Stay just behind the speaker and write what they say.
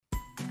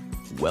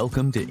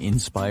Welcome to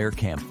Inspire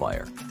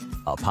Campfire,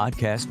 a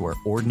podcast where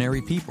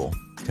ordinary people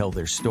tell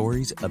their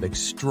stories of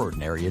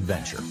extraordinary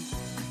adventure.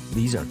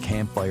 These are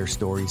campfire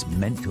stories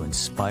meant to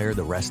inspire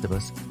the rest of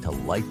us to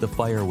light the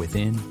fire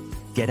within,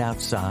 get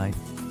outside,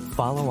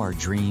 follow our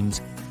dreams,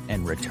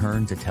 and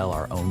return to tell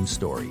our own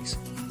stories.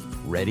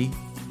 Ready?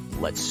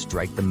 Let's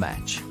strike the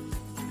match.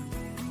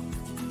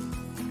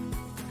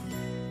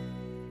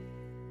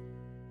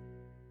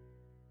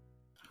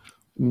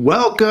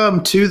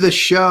 Welcome to the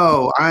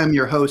show. I'm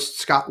your host,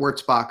 Scott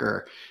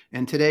Wurzbacher,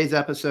 and today's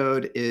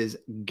episode is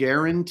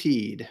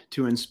guaranteed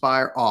to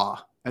inspire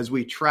awe as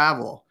we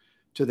travel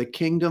to the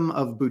Kingdom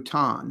of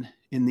Bhutan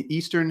in the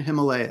Eastern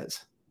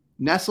Himalayas,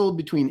 nestled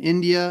between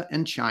India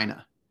and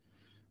China.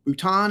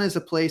 Bhutan is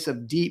a place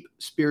of deep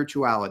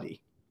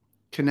spirituality,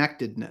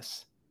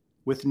 connectedness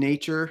with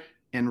nature,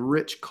 and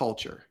rich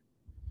culture.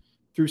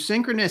 Through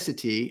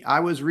synchronicity, I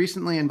was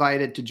recently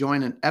invited to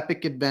join an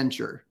epic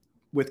adventure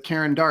with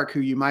Karen Dark, who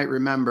you might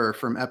remember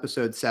from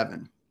episode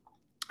 7.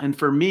 And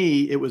for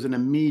me, it was an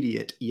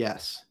immediate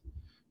yes.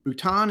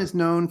 Bhutan is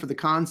known for the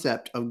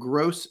concept of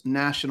gross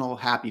national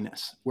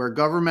happiness, where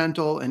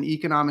governmental and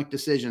economic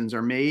decisions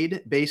are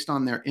made based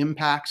on their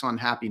impacts on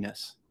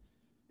happiness.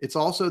 It's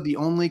also the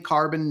only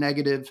carbon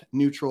negative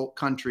neutral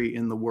country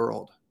in the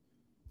world.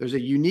 There's a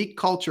unique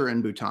culture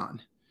in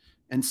Bhutan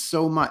and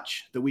so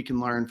much that we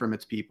can learn from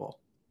its people.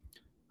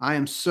 I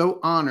am so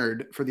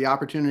honored for the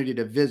opportunity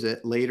to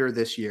visit later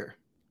this year.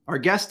 Our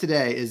guest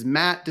today is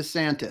Matt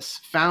DeSantis,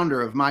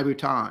 founder of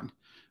MyBhutan,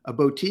 a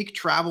boutique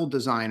travel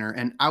designer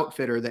and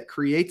outfitter that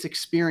creates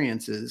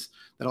experiences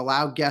that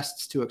allow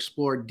guests to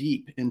explore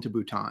deep into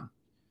Bhutan.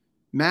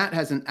 Matt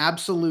has an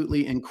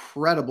absolutely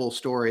incredible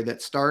story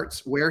that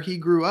starts where he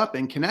grew up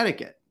in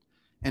Connecticut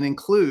and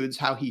includes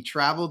how he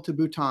traveled to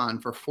Bhutan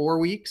for 4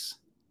 weeks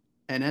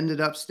and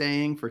ended up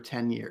staying for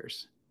 10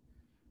 years.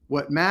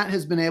 What Matt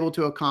has been able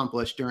to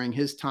accomplish during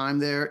his time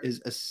there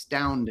is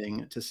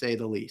astounding, to say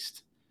the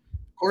least.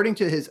 According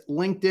to his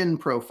LinkedIn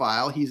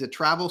profile, he's a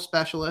travel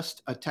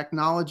specialist, a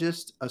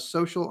technologist, a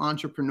social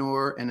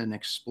entrepreneur, and an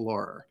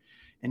explorer.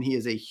 And he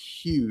is a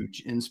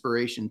huge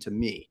inspiration to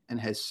me and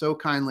has so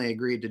kindly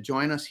agreed to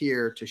join us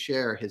here to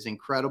share his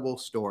incredible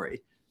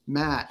story.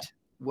 Matt,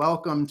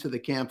 welcome to the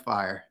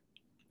campfire.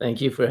 Thank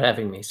you for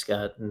having me,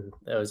 Scott. And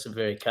that was a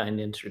very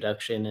kind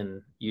introduction.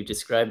 And you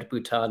described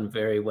Bhutan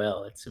very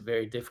well. It's a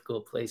very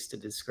difficult place to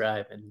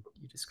describe, and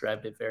you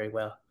described it very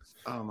well.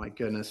 Oh my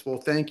goodness. Well,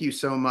 thank you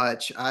so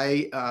much.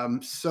 I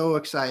am so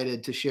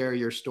excited to share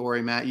your story,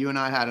 Matt. You and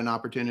I had an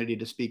opportunity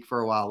to speak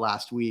for a while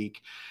last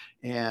week,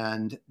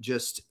 and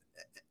just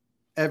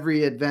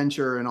every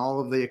adventure and all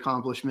of the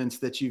accomplishments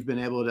that you've been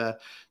able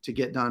to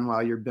get done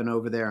while you've been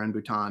over there in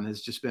Bhutan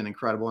has just been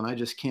incredible. And I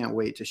just can't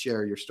wait to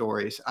share your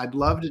stories. I'd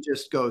love to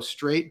just go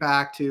straight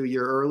back to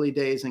your early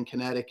days in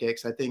Connecticut,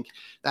 because I think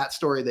that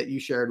story that you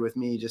shared with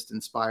me just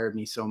inspired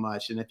me so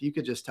much. And if you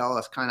could just tell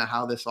us kind of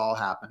how this all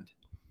happened.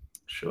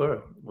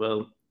 Sure.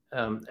 Well,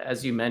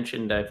 as you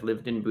mentioned, I've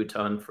lived in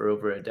Bhutan for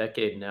over a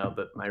decade now,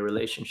 but my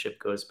relationship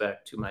goes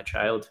back to my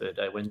childhood.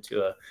 I went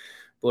to a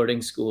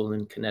boarding school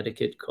in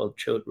Connecticut called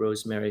Choate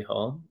Rosemary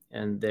Hall,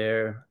 and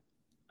there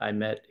I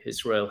met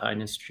His Royal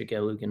Highness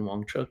Chigelugin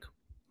Wangchuk.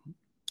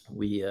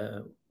 We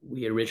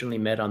originally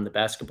met on the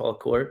basketball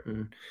court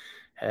and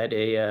had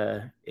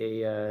a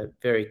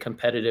very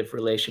competitive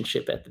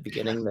relationship at the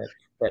beginning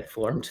that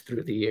formed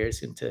through the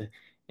years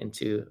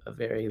into a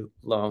very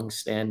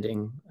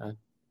long-standing,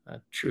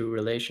 true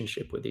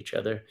relationship with each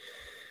other.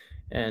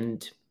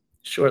 And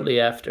shortly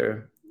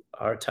after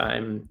our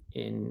time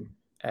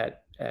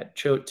at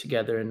Choate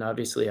together, and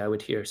obviously I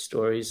would hear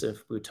stories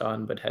of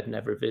Bhutan, but had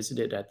never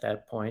visited at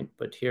that point.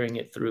 But hearing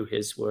it through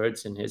his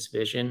words and his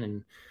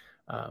vision,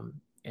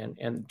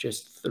 and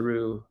just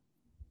through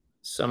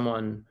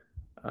someone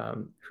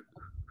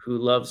who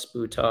loves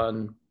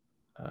Bhutan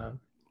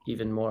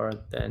even more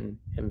than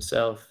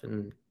himself,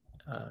 and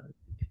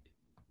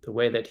the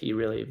way that he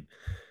really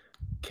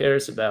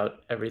cares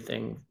about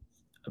everything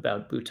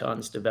about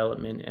Bhutan's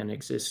development and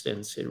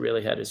existence, it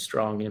really had a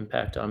strong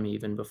impact on me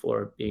even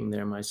before being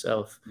there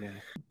myself. Yeah.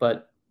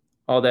 But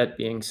all that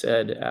being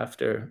said,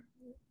 after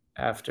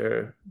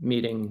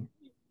meeting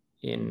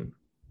in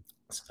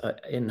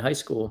high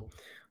school,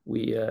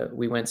 we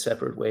went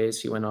separate ways.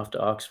 He went off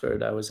to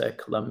Oxford. I was at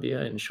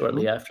Columbia, and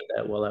shortly after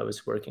that, while I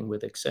was working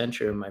with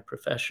Accenture, my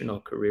professional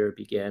career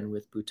began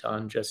with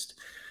Bhutan, just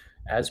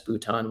as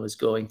Bhutan was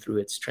going through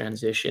its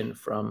transition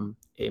from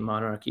a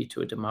monarchy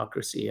to a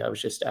democracy. I was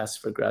just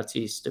asked for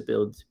gratis to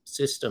build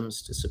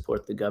systems to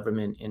support the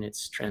government in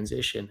its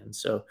transition. And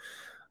so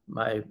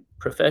my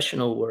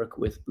professional work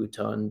with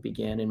Bhutan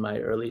began in my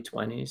early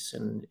 20s,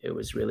 and it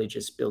was really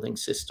just building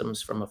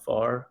systems from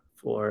afar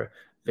for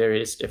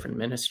various different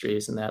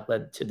ministries. And that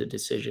led to the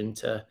decision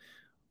the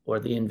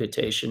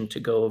invitation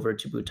to go over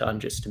to Bhutan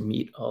just to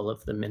meet all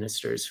of the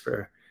ministers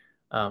for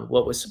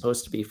what was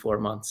supposed to be 4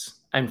 months.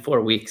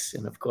 4 weeks.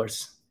 And of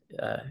course,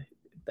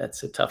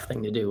 that's a tough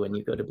thing to do when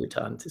you go to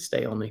Bhutan, to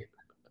stay only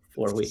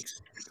 4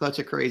 weeks. Such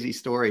a crazy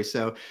story.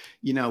 So,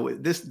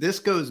 this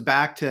goes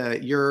back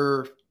to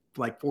your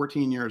like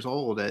 14 years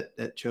old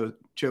at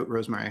Choate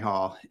Rosemary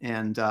Hall.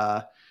 And,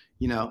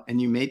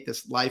 and you make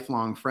this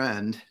lifelong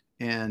friend,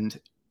 and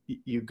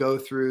you go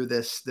through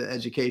the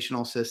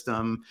educational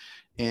system,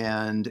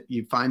 and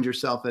you find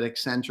yourself at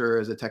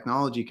Accenture as a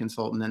technology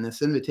consultant. And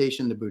this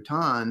invitation to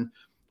Bhutan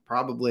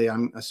probably,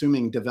 I'm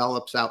assuming,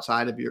 develops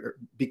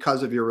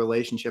because of your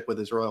relationship with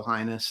His Royal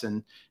Highness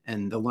and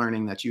the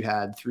learning that you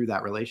had through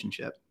that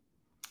relationship.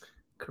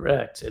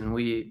 Correct. And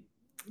we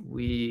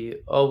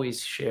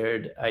always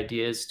shared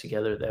ideas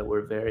together that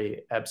were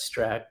very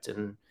abstract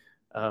and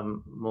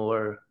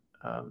more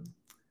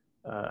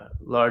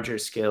larger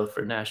scale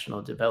for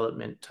national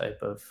development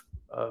type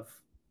of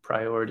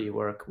priority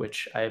work,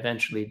 which I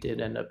eventually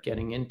did end up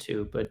getting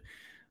into. But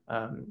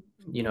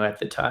at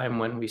the time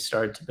when we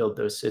started to build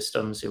those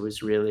systems, it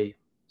was really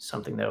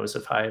something that was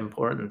of high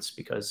importance,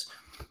 because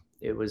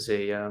it was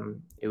a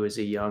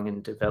young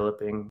and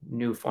developing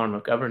new form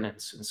of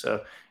governance. And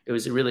so it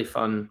was a really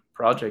fun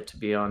project to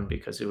be on,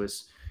 because it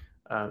was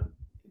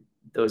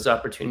those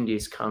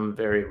opportunities come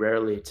very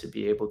rarely, to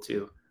be able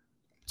to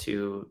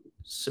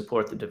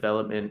support the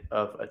development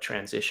of a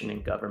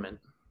transitioning government.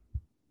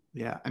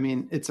 Yeah, I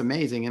mean, it's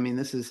amazing. I mean,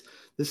 this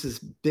is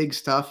big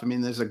stuff. I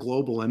mean, there's a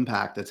global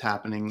impact that's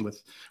happening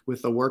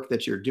with the work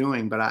that you're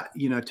doing. But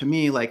to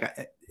me,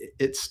 like,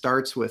 it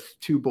starts with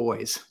two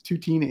boys, two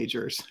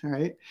teenagers,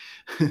 right,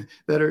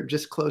 that are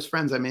just close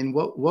friends. I mean,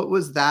 what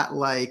was that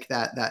like?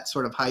 That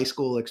sort of high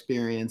school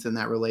experience and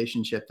that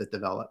relationship that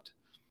developed?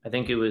 I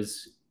think it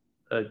was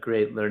a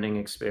great learning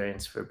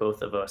experience for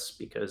both of us,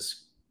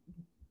 because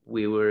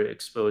we were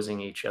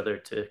exposing each other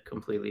to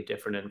completely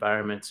different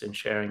environments and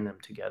sharing them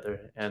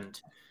together.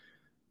 And,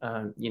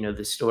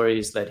 the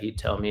stories that he'd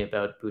tell me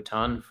about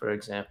Bhutan, for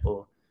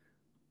example,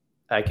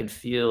 I could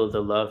feel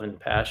the love and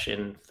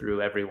passion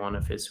through every one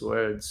of his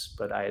words,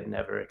 but I had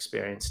never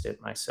experienced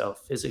it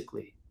myself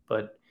physically.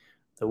 But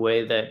the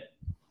way that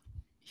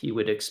he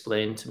would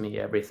explain to me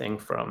everything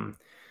from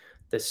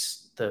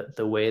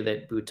the way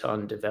that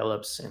Bhutan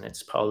develops and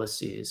its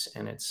policies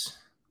and its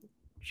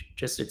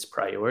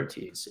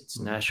priorities, its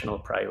national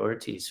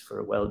priorities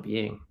for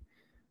well-being,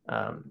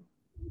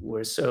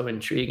 were so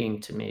intriguing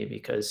to me,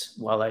 because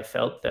while I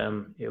felt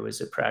them, it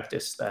was a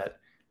practice that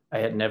I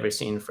had never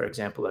seen, for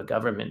example, a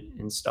government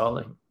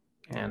installing.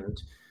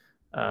 And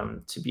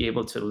to be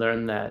able to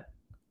learn that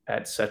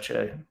at such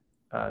a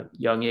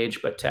young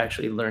age, but to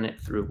actually learn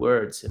it through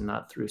words and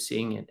not through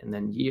seeing it, and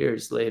then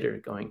years later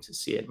going to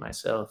see it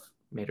myself,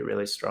 made a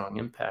really strong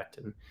impact.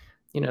 And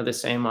the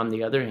same on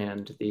the other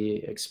hand, the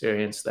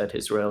experience that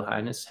His Royal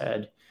Highness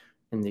had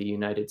in the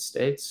United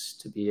States,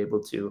 to be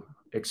able to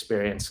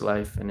experience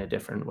life in a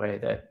different way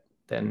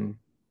than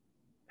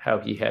how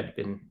he had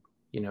been,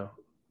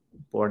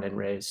 born and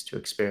raised to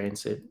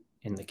experience it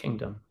in the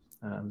kingdom.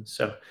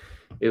 So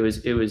it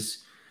was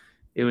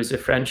a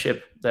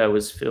friendship that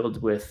was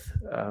filled with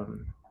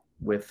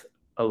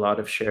a lot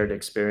of shared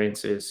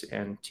experiences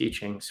and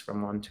teachings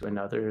from one to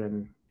another.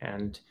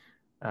 And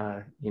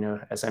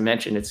as I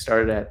mentioned, it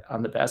started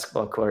on the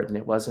basketball court, and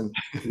it wasn't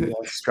the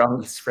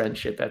strongest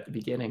friendship at the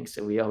beginning.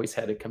 So we always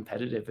had a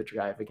competitive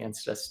drive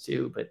against us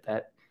too. But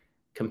that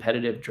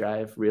competitive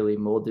drive really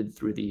molded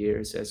through the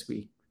years as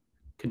we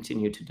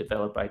continued to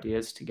develop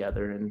ideas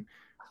together, and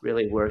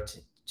really worked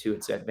to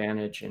its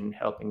advantage in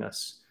helping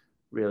us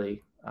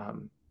really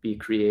be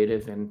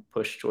creative and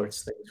push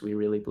towards things we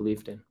really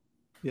believed in.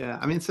 Yeah,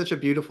 I mean, it's such a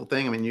beautiful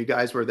thing. I mean, you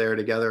guys were there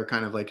together,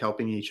 kind of like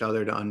helping each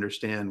other to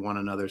understand one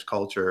another's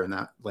culture. And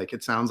that, like,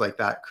 it sounds like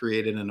that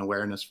created an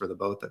awareness for the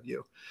both of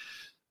you,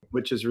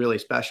 which is really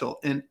special.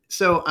 And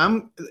so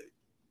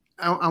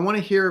I want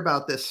to hear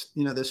about this,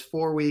 this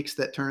 4 weeks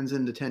that turns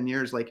into 10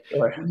 years. Like,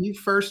 Sure. When you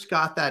first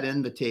got that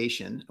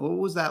invitation, what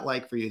was that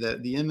like for you?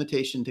 The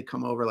invitation to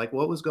come over, like,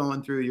 what was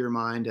going through your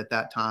mind at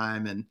that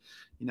time? And,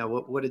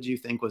 what did you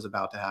think was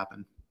about to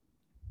happen?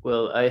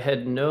 Well, I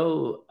had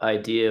no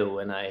idea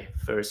when I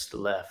first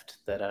left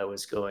that I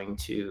was going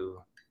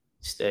to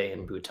stay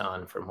in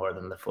Bhutan for more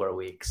than the 4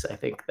 weeks. I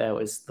think that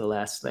was the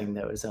last thing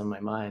that was on my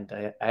mind.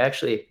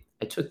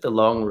 I took the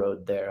long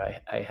road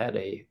there. I had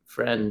a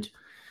friend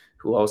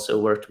who also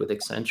worked with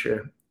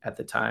Accenture at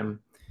the time,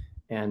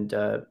 and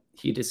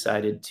he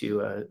decided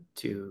to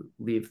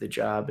leave the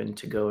job and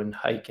to go and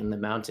hike in the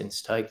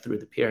mountains, to hike through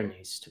the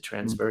Pyrenees, to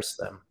transverse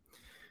them.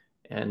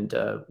 And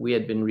we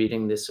had been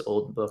reading this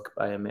old book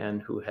by a man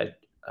who had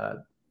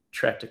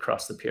trekked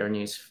across the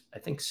Pyrenees, I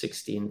think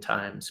 16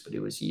 times, but it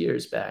was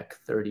years back,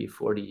 30,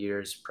 40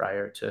 years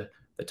prior to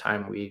the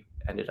time we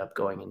ended up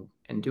going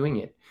and doing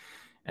it.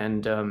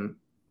 And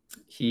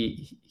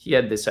he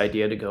had this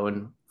idea to go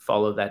and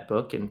follow that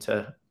book and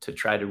to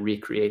try to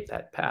recreate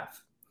that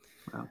path.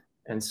 Wow.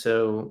 And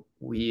so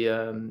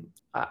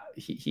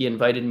he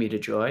invited me to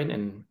join.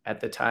 And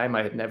at the time,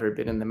 I had never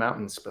been in the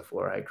mountains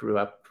before. I grew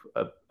up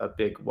a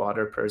big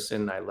water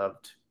person. I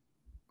loved,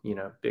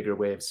 bigger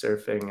wave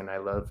surfing, and I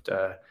loved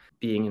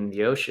being in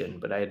the ocean,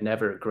 but I had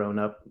never grown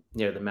up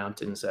near the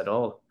mountains at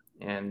all.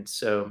 And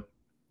so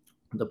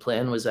the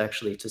plan was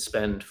actually to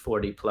spend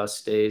 40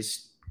 plus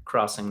days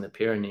crossing the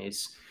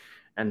Pyrenees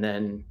and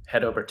then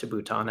head over to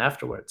Bhutan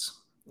afterwards.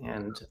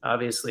 And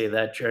obviously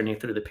that journey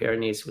through the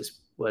Pyrenees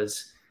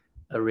was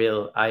a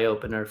real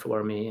eye-opener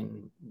for me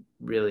and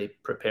really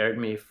prepared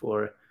me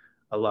for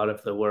a lot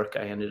of the work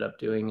I ended up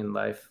doing in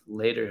life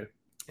later.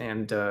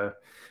 And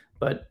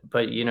but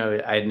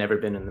I had never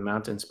been in the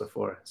mountains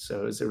before,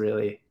 so it was a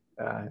really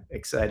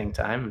exciting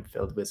time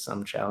filled with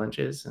some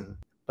challenges.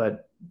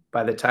 But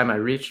by the time I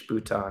reached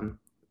Bhutan,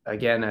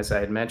 again, as I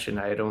had mentioned,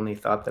 I had only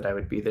thought that I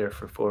would be there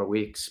for 4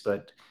 weeks,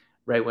 but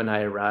right when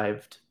I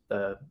arrived,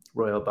 the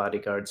royal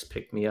bodyguards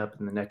picked me up,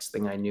 and the next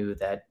thing I knew,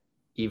 that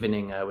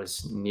evening I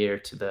was near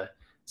to the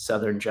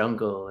southern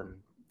jungle. And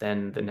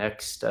then the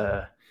next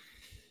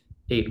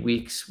 8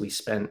 weeks we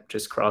spent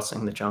just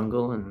crossing the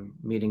jungle and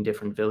meeting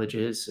different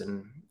villages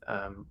and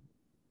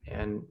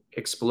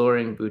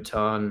exploring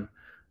Bhutan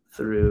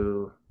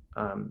through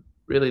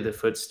really the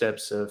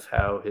footsteps of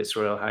how His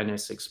Royal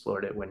Highness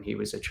explored it when he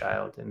was a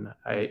child. And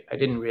I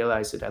didn't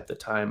realize it at the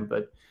time,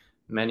 but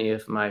many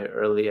of my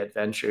early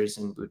adventures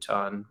in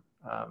Bhutan,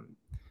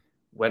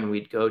 when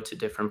we'd go to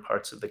different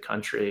parts of the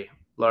country,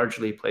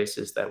 largely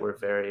places that were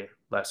very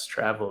less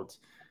traveled,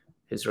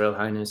 His Royal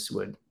Highness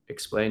would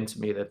explain to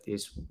me that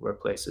these were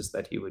places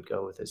that he would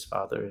go with his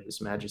father,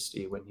 His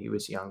Majesty, when he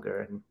was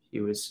younger. And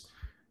he was,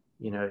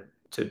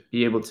 to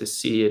be able to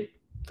see it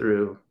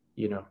through,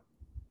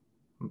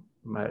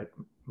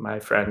 my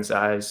friend's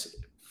eyes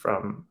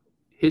from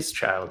his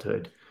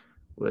childhood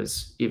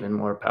was even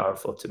more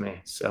powerful to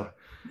me. So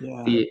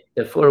Yeah.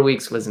 The 4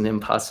 weeks was an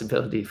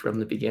impossibility from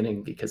the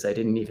beginning, because I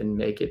didn't even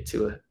make it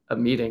to a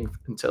meeting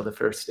until the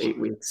first 8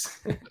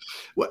 weeks.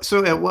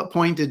 So at what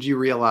point did you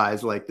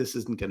realize, like, this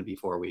isn't going to be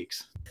 4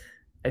 weeks?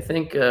 I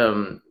think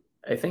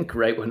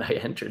right when I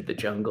entered the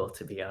jungle,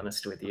 to be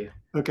honest with you.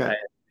 Okay.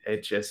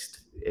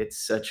 It's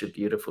such a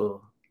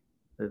beautiful,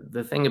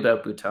 the thing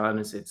about Bhutan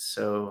is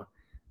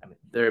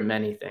there are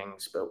many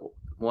things, but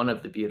one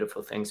of the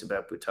beautiful things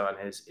about Bhutan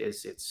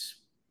is its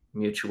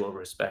mutual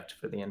respect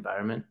for the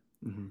environment.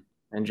 Mm-hmm.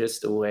 And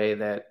just the way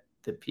that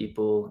the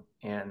people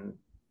and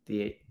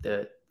the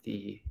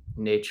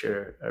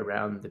nature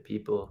around the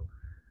people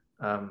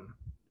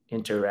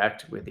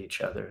interact with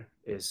each other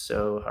is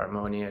so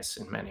harmonious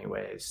in many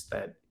ways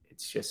that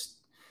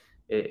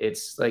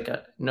it's like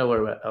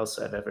nowhere else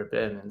I've ever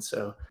been. And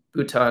so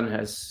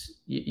Bhutan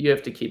you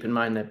have to keep in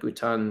mind that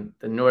Bhutan,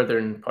 the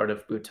northern part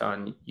of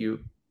Bhutan, you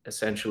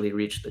essentially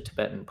reach the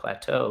Tibetan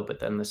Plateau, but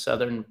then the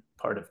southern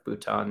part of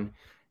Bhutan,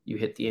 you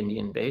hit the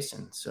Indian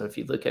Basin. So if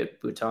you look at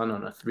Bhutan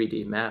on a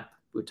 3D map,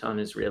 Bhutan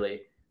is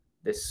really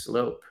this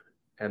slope.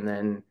 And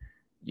then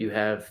you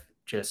have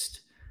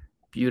just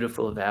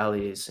beautiful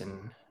valleys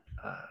and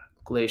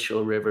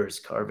glacial rivers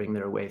carving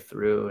their way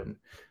through, and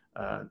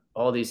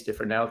all these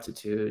different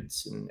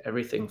altitudes, and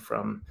everything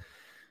from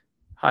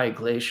high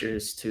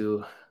glaciers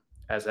to,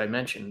 as I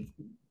mentioned,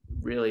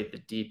 really the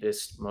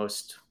deepest,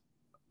 most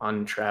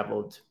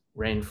untraveled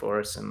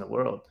rainforests in the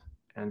world.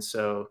 And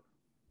so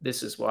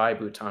this is why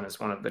Bhutan is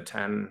one of the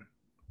 10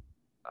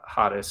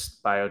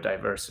 hottest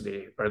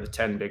biodiversity, or the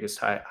 10 biggest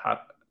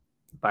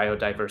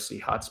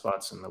biodiversity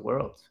hotspots in the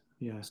world.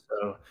 Yeah.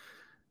 So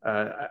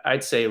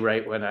I'd say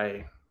right when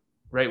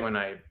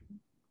I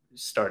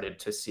started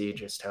to see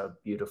just how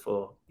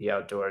beautiful the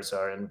outdoors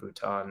are in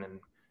Bhutan,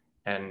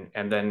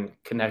 and then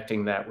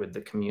connecting that with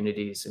the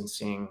communities and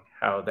seeing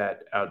how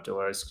that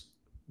outdoors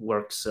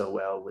works so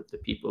well with the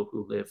people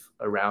who live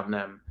around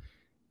them.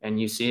 And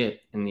you see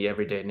it in the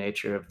everyday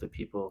nature of the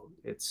people.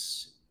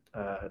 It's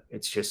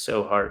just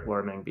so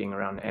heartwarming being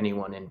around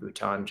anyone in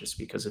Bhutan, just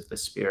because of the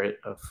spirit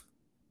of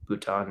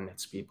Bhutan and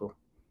its people.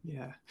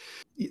 Yeah.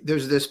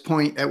 There's this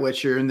point at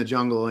which you're in the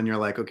jungle and you're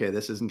like, okay,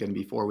 this isn't going to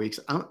be 4 weeks.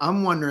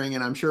 I'm wondering,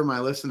 and I'm sure my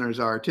listeners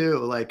are too,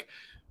 like,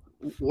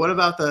 what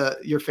about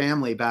your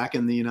family back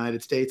in the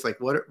United States? Like,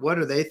 what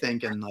are they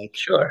thinking? Like,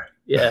 sure.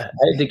 Yeah.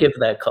 I had to give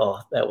that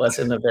call. That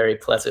wasn't a very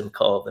pleasant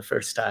call the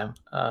first time.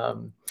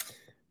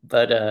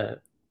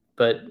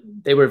 But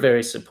they were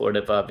very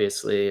supportive,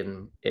 obviously.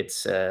 And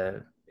it's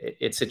a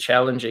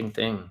challenging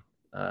thing,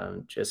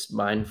 just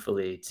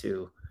mindfully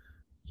to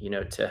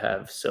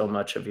have so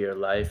much of your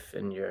life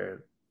and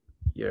your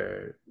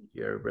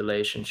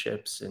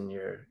relationships and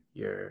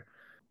your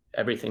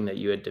everything that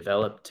you had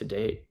developed to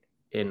date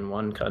in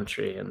one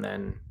country, and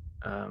then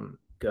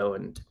go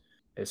and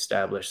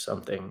establish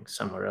something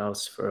somewhere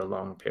else for a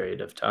long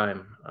period of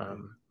time.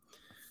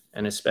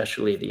 And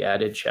especially the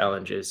added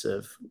challenges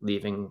of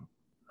leaving,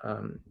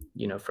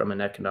 from an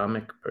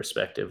economic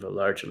perspective, a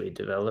largely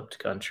developed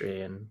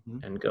country,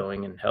 and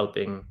going and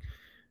helping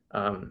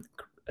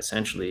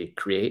essentially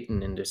create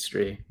an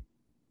industry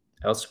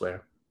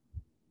elsewhere.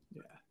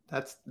 Yeah,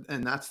 that's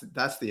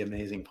the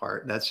amazing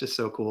part. That's just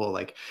so cool.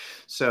 Like,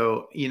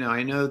 so,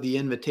 I know the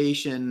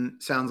invitation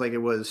sounds like it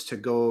was to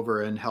go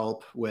over and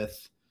help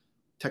with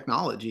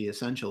technology,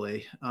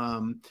 essentially.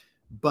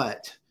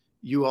 But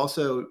you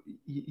also,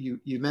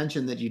 you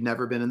mentioned that you'd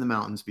never been in the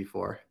mountains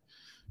before.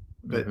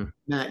 But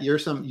Matt,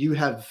 you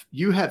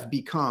have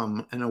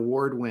become an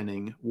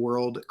award-winning,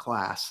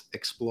 world-class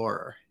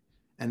explorer.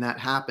 And that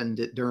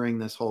happened during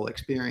this whole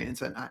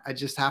experience. And I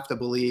just have to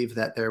believe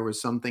that there was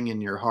something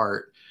in your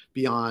heart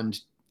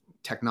beyond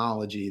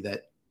technology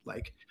that,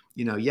 like,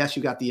 yes,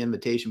 you got the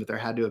invitation, but there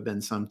had to have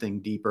been something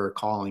deeper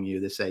calling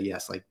you to say,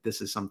 yes, like,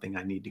 this is something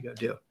I need to go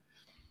do.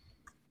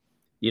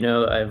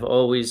 I've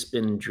always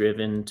been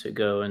driven to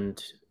go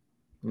and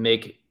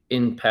make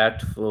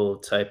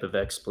impactful type of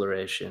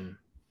exploration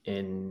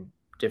in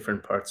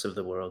different parts of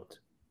the world.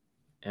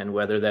 And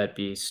whether that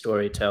be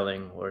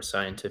storytelling or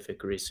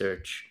scientific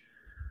research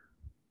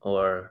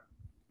or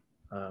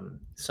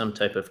some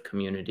type of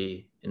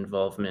community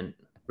involvement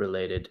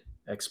related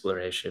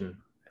exploration,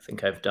 I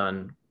think I've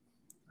done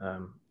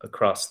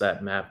across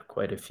that map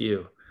quite a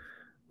few.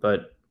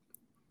 But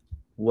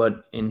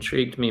what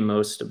intrigued me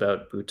most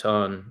about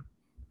Bhutan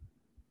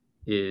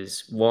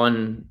is,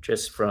 one,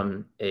 just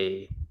from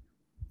a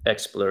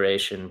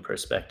exploration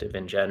perspective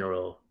in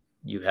general,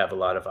 you have a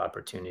lot of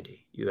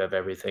opportunity. You have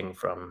everything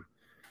from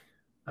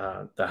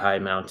the high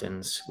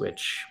mountains,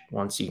 which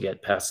once you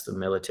get past the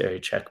military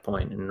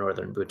checkpoint in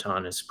northern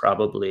Bhutan is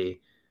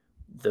probably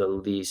the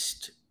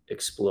least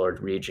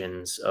explored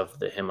regions of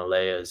the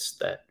Himalayas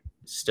that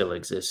still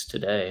exist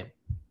today.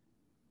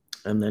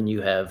 And then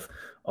you have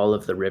all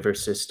of the river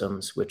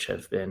systems, which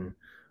have been,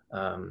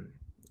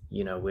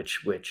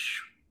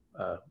 which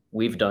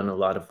we've done a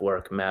lot of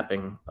work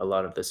mapping a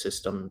lot of the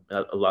system,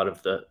 a lot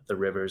of the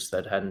rivers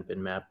that hadn't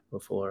been mapped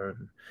before,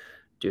 and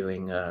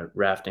doing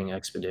rafting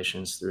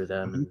expeditions through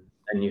them. Mm-hmm.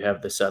 And you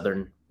have the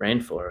southern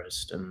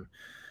rainforest. And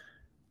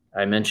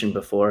I mentioned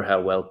before how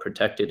well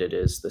protected it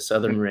is. The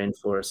southern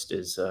rainforest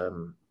is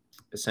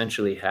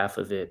essentially half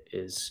of it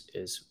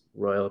is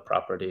royal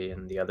property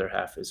and the other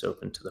half is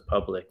open to the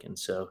public. And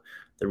so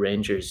the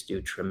rangers do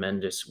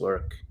tremendous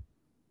work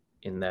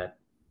in that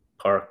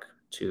park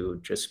to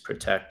just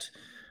protect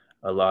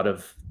a lot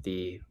of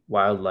the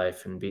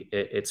wildlife. And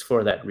it's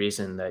for that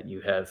reason that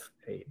you have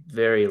a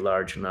very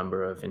large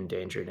number of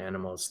endangered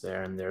animals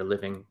there, and they're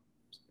living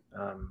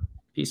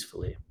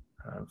peacefully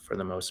for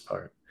the most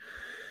part.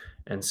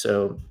 And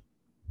so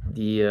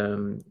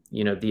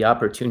the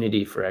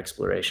opportunity for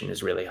exploration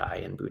is really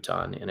high in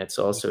Bhutan. And it's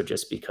also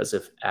just because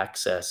of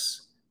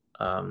access,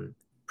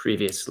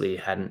 previously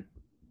hadn't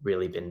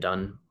really been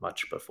done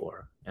much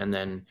before.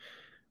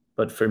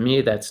 But for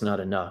me, that's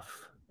not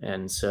enough.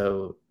 And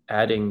so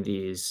adding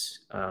these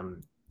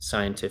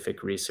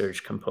scientific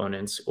research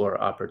components or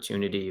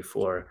opportunity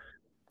for,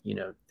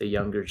 the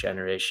younger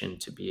generation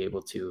to be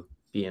able to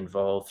be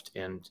involved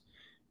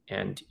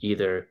and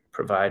either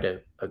provide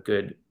a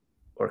good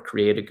or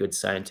create a good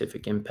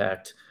scientific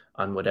impact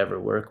on whatever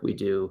work we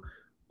do,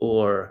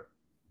 or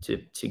to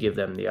give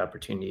them the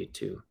opportunity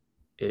to,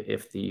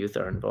 if the youth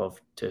are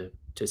involved,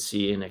 to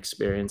see and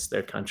experience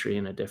their country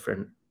in a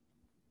different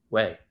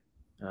way.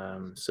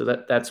 So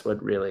that's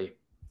what really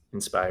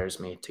inspires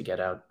me to get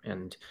out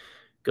and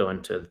go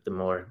into the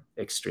more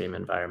extreme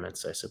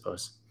environments, I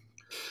suppose.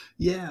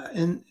 Yeah.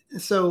 And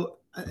so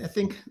I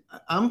think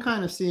I'm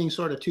kind of seeing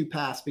sort of two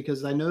paths,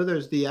 because I know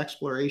there's the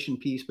exploration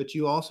piece, but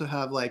you also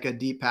have like a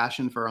deep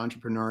passion for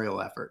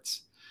entrepreneurial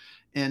efforts.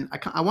 And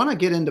I want to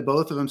get into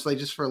both of them, so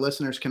just for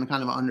listeners can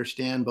kind of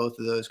understand both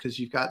of those, because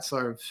you've got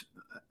sort of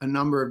a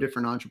number of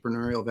different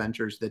entrepreneurial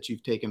ventures that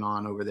you've taken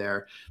on over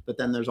there. But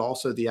then there's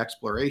also the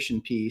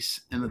exploration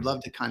piece, and I'd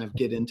love to kind of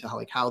get into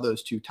how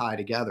those two tie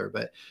together.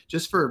 But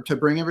just to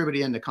bring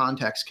everybody into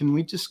context, can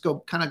we just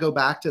go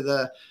back to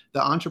the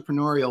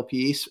entrepreneurial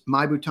piece,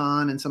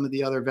 MyBhutan, and some of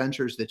the other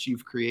ventures that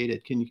you've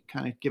created? Can you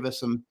kind of give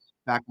us some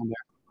background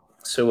there?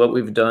 So what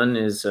we've done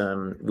is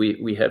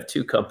we have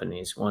two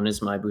companies. One is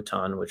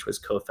MyBhutan, which was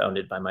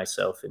co-founded by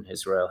myself and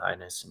His Royal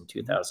Highness in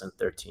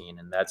 2013,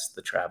 and that's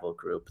the travel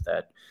group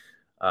that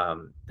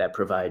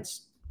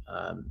provides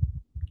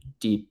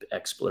deep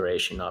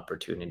exploration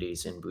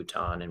opportunities in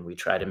Bhutan. And we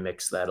try to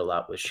mix that a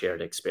lot with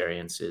shared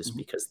experiences,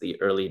 because the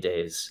early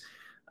days,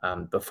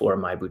 before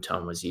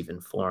MyBhutan was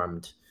even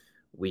formed,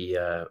 we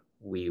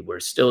were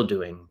still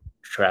doing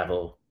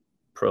travel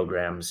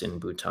programs in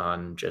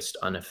Bhutan, just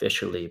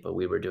unofficially, but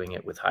we were doing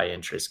it with high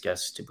interest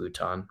guests to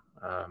Bhutan.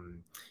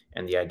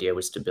 And the idea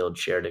was to build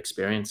shared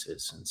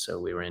experiences. And so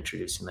we were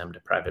introducing them to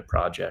private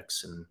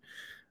projects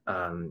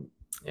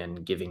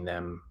and giving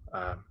them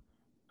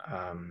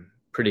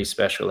pretty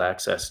special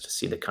access to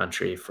see the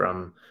country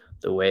from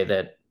the way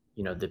that,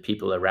 the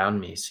people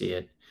around me see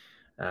it,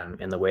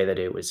 and the way that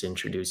it was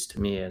introduced to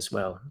me as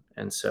well.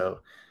 And so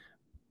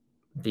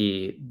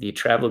the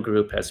travel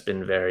group has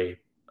been very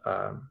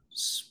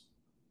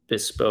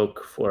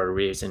bespoke for a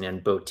reason,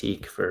 and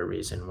boutique for a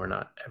reason. We're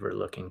not ever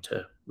looking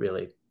to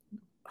really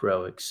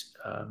grow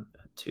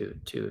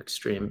to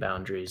extreme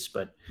boundaries,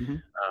 but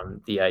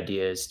the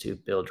idea is to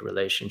build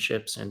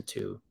relationships and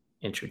to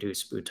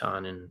introduce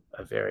Bhutan in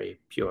a very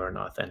pure and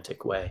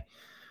authentic way.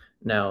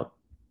 Now,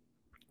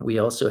 we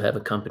also have a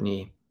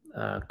company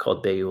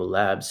called Bayul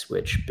Labs,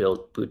 which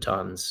built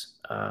Bhutan's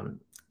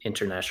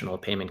international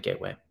payment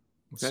gateway.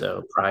 Okay.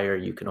 So prior,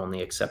 you could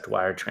only accept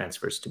wire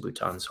transfers to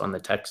Bhutan. So on the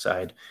tech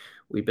side,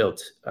 we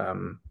built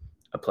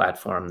a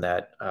platform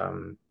that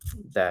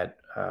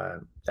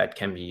that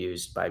can be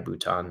used by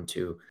Bhutan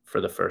to,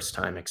 for the first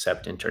time,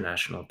 accept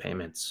international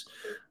payments.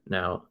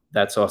 Now,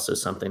 that's also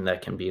something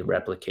that can be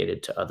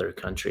replicated to other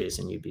countries,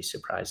 and you'd be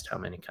surprised how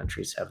many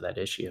countries have that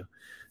issue.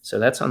 So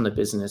that's on the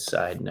business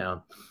side.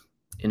 Now,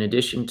 in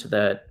addition to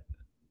that,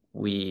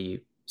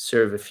 we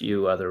serve a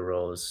few other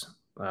roles.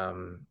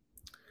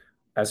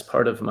 As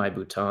part of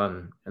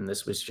MyBhutan, and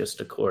this was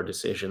just a core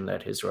decision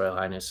that His Royal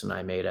Highness and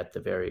I made at the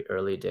very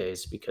early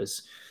days,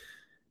 because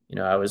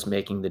I was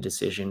making the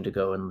decision to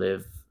go and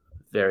live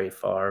very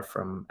far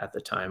from, at the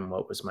time,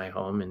 what was my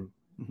home in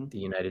the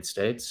United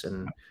States,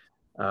 and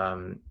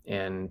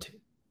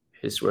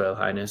His Royal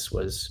Highness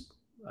was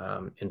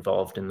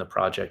involved in the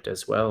project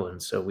as well,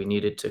 and so we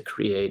needed to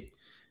create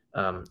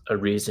a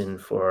reason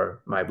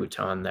for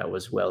MyBhutan that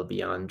was well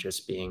beyond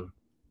just being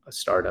a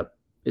startup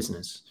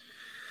business.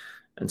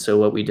 And so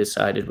what we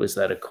decided was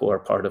that a core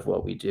part of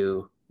what we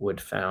do would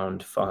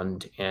found,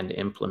 fund, and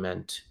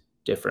implement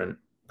different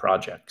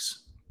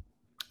projects,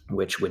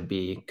 which would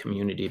be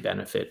community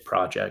benefit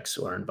projects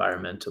or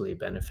environmentally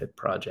benefit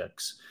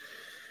projects.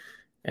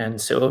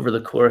 And so over the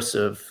course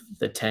of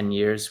the 10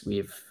 years,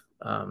 we've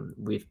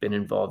been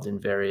involved in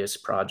various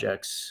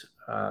projects,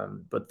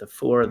 but the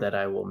 4 that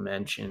I will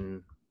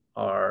mention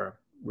are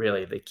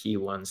really the key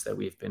ones that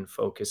we've been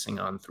focusing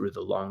on through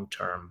the long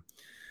term.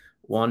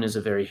 One is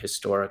a very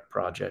historic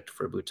project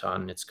for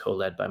Bhutan. It's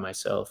co-led by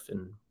myself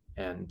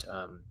and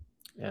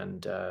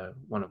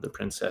one of the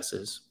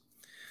princesses.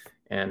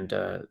 And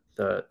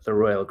the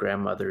royal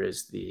grandmother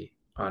is the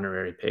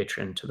honorary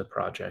patron to the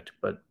project.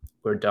 But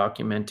we're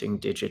documenting,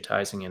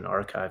 digitizing, and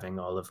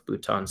archiving all of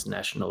Bhutan's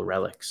national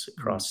relics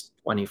across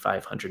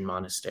 2,500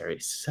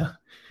 monasteries. So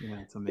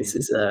yeah, it's amazing. This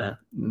is a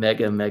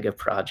mega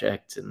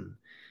project, and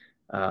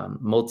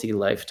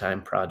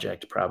multi-lifetime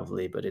project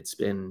probably, but it's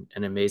been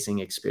an amazing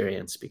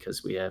experience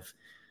because we have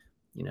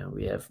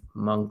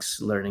monks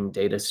learning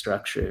data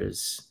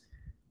structures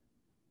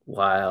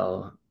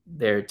while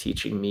they're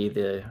teaching me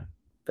the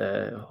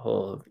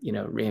whole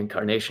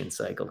reincarnation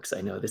cycle, because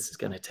I know this is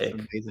going to take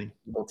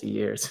multi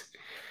years.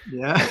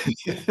 Yeah.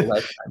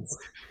 Lifetimes.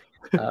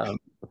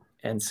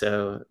 And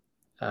so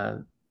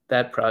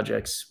that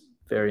project's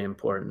very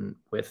important,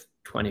 with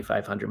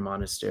 2,500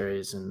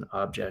 monasteries and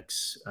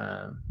objects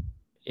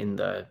in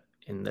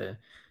the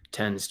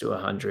tens to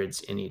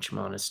hundreds in each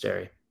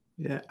monastery.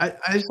 Yeah, I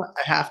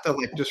have to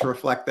just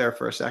reflect there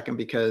for a second,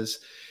 because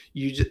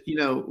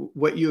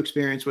what you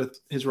experienced with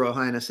His Royal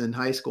Highness in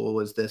high school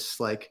was this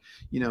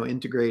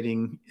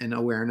integrating and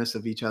awareness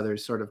of each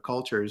other's sort of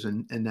cultures,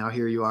 and now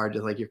here you are,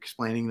 just you're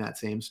explaining that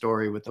same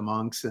story with the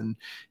monks and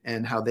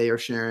how they are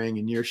sharing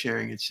and you're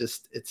sharing. It's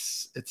just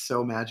it's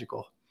so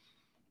magical.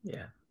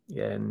 Yeah,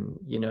 and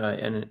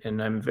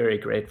and I'm very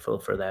grateful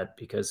for that,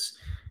 because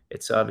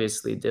it's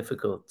obviously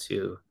difficult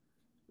to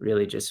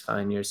really just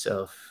find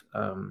yourself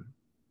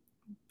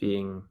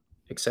being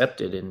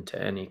accepted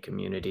into any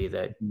community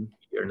that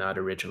you're not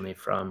originally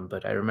from.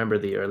 But I remember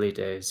the early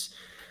days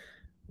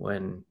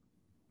when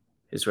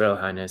His Royal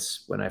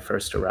Highness, when I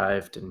first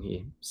arrived, and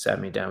he sat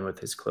me down with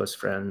his close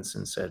friends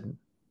and said,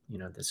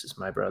 this is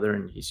my brother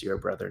and he's your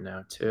brother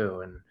now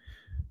too. And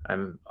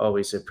I'm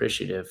always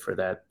appreciative for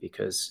that,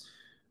 because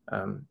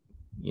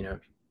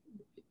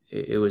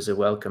it was a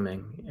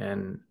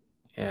welcoming,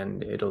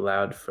 and it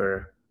allowed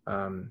for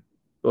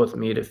both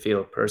me to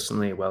feel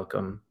personally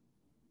welcome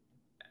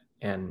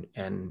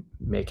and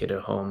make it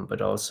a home,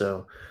 but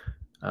also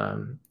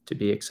to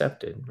be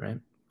accepted, right?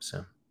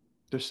 So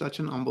there's such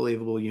an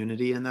unbelievable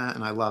unity in that,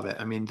 and I love it.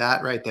 I mean,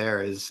 that right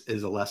there is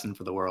a lesson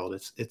for the world.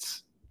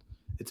 It's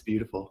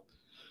beautiful.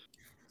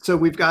 So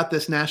we've got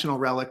this National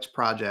Relics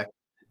project,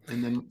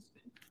 and then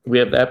we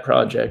have that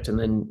project, and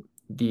then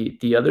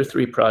the other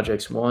 3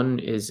 projects. One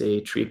is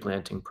a tree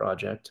planting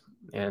project,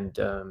 and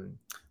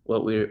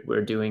what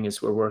we're doing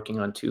is we're working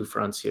on 2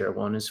 fronts here.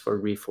 One is for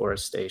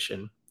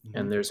reforestation,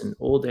 and there's an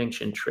old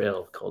ancient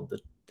trail called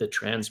the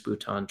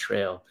Trans-Bhutan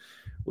Trail,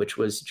 which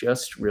was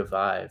just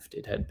revived.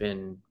 It had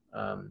been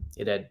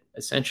it had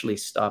essentially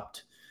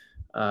stopped.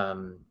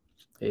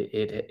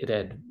 It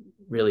had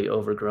really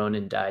overgrown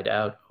and died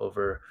out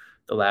over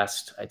the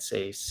last, I'd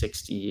say,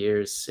 60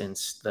 years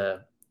since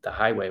the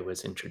highway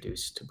was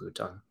introduced to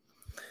Bhutan.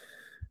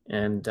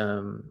 And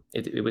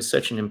it was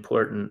such an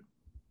important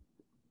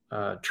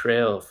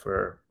trail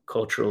for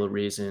cultural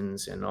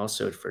reasons and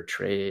also for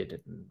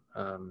trade.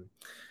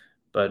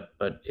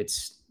 But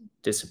it's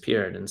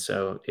disappeared. And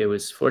so it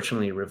was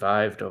fortunately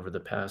revived over the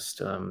past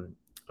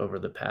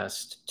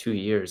 2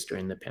 years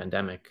during the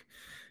pandemic.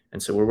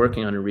 And so we're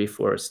working on a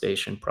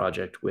reforestation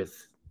project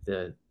with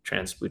the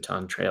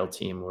Trans-Bhutan Trail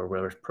team, where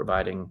we're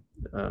providing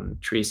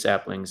tree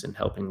saplings and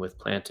helping with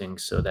planting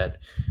so that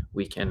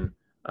we can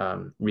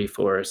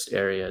reforest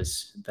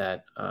areas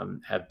that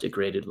have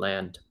degraded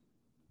land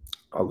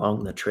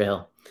along the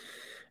trail.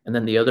 And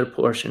then the other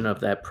portion of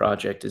that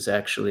project is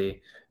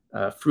actually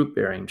a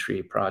fruit-bearing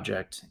tree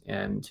project.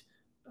 And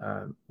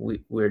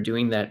we're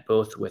doing that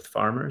both with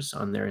farmers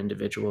on their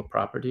individual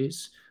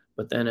properties,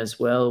 but then as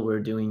well, we're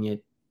doing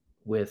it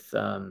with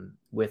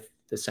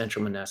the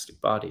central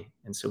monastic body.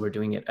 And so we're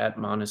doing it at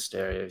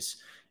monasteries,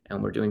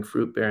 and we're doing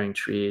fruit-bearing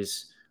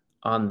trees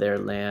on their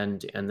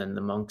land, and then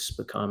the monks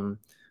become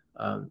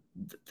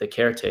the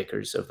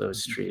caretakers of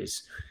those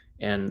trees.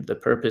 And the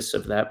purpose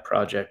of that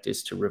project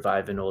is to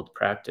revive an old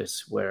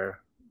practice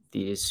where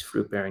these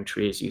fruit-bearing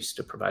trees used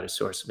to provide a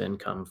source of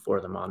income for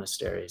the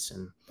monasteries.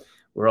 And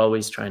we're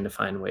always trying to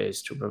find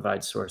ways to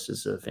provide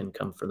sources of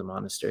income for the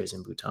monasteries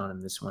in Bhutan,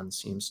 and this one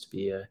seems to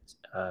be a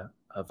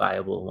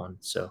viable one.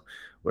 So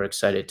we're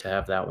excited to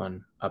have that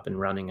one up and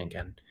running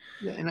again.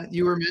 Yeah, and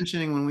you were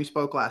mentioning when we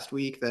spoke last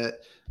week that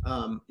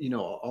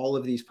all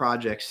of these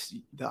projects,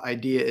 the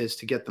idea is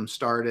to get them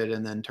started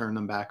and then turn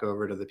them back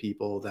over to the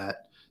people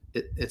that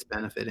it's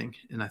benefiting.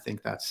 And I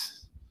think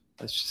that's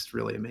just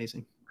really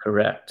amazing.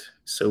 Correct.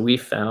 So we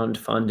found,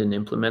 fund, and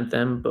implement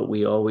them, but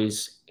we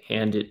always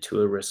hand it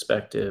to a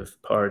respective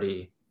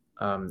party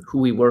who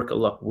we work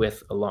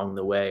with along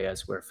the way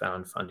as we're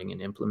found, funding,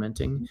 and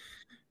implementing.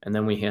 And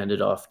then we hand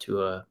it off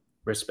to a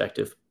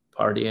respective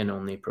party and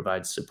only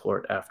provide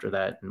support after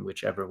that in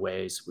whichever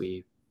ways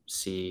we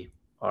see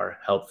are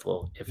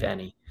helpful, if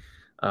any.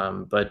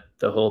 But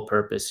the whole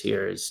purpose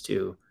here is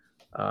to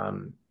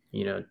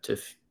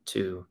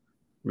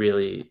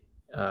really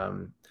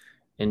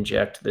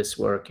inject this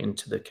work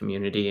into the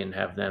community and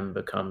have them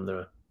become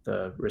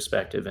the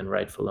respective and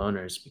rightful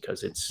owners,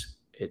 because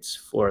it's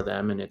for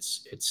them and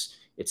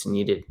it's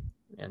needed.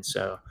 And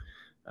so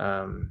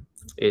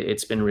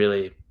it's been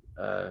really,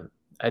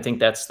 I think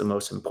that's the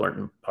most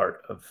important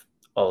part of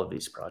all of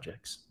these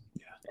projects.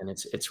 Yeah. And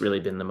it's really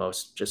been the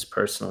most, just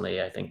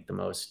personally, I think the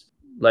most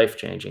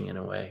life-changing in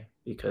a way,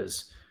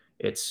 because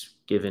it's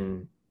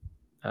given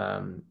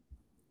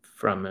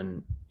from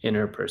an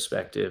inner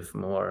perspective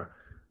more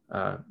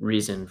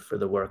reason for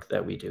the work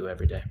that we do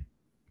every day.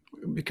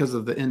 Because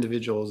of the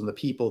individuals and the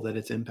people that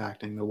it's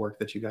impacting, the work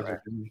that you guys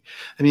Correct. are doing.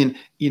 I mean,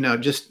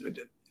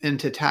 and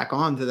to tack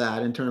on to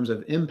that in terms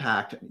of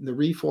impact, the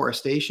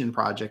reforestation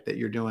project that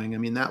you're doing, I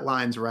mean, that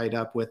lines right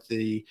up with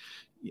the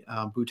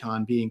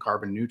Bhutan being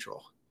carbon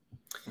neutral.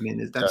 I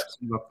mean, that's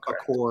a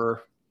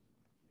core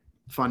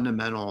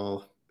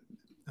fundamental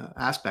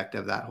aspect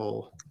of that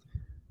whole.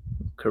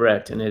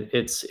 Correct. And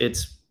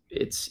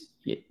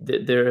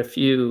there are a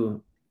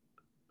few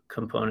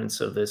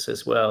components of this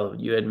as well.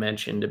 You had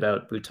mentioned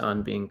about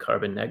Bhutan being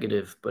carbon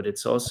negative, but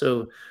it's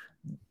also,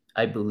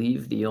 I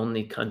believe, the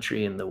only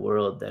country in the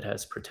world that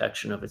has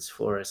protection of its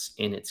forests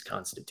in its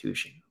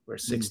constitution, where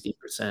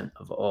 60%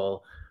 of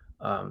all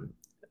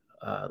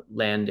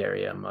land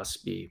area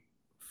must be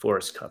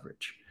forest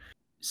coverage.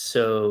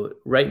 So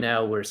right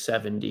now we're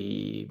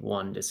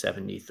 71 to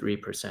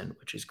 73%,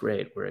 which is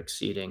great. We're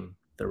exceeding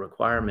the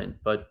requirement,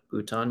 but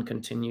Bhutan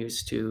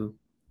continues to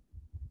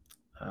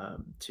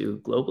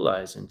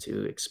globalize and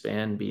to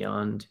expand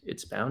beyond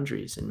its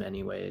boundaries in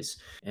many ways.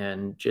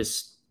 And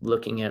just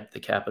looking at the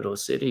capital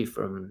city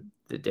from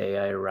the day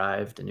I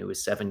arrived, and it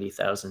was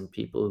 70,000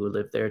 people who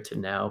lived there, to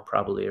now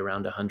probably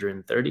around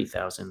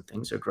 130,000,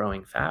 things are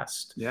growing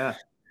fast. Yeah.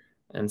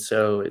 And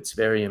so it's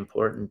very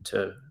important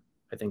to,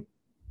 I think,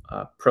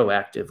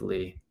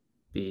 proactively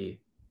be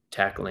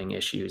tackling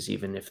issues,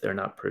 even if they're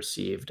not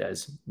perceived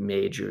as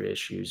major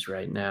issues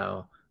right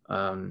now.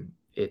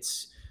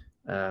 It's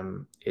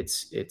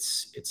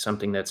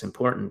something that's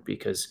important,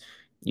 because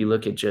you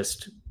look at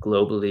just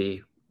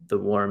globally the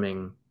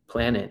warming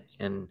planet,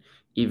 and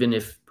even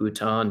if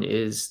Bhutan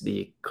is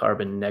the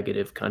carbon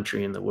negative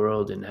country in the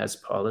world and has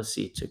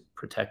policy to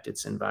protect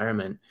its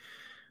environment,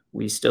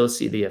 we still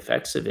see the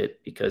effects of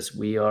it, because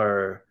we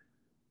are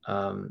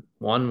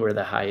one, we're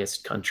the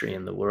highest country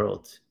in the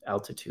world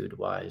altitude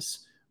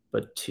wise,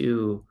 but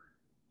two,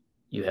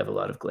 you have a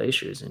lot of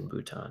glaciers in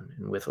Bhutan.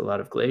 And with a lot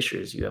of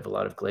glaciers, you have a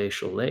lot of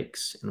glacial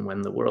lakes. And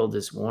when the world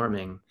is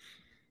warming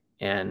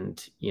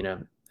and,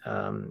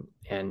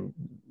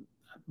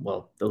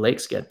 the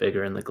lakes get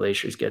bigger and the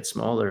glaciers get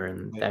smaller,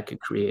 and that could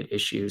create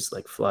issues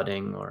like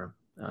flooding or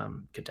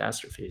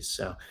catastrophes.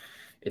 So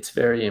it's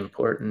very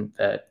important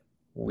that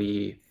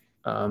we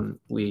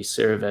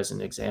serve as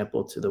an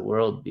example to the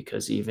world,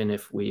 because even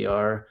if we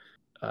are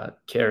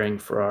caring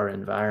for our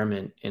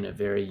environment in a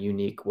very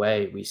unique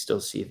way, we still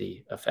see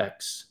the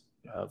effects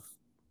of,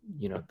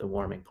 the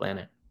warming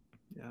planet.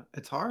 Yeah,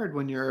 it's hard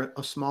when you're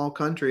a small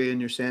country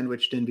and you're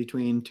sandwiched in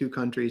between two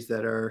countries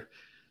that are,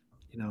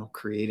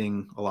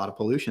 creating a lot of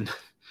pollution.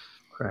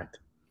 Correct.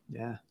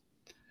 Yeah.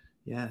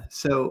 Yeah.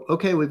 So,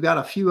 okay, we've got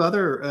a few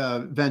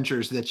other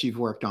ventures that you've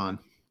worked on,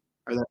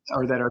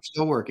 or that are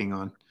still working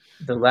on.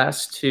 The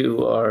last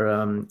two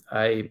are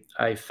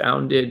I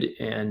founded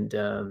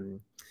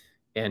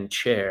and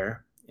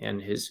chair, and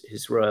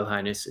His Royal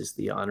Highness is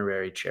the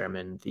honorary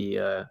chairman,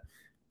 the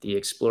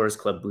Explorers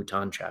Club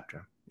Bhutan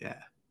chapter. Yeah.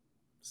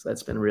 So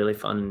that's been a really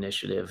fun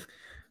initiative.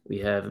 We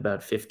have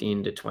about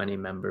 15 to 20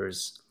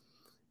 members,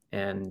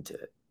 and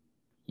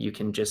you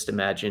can just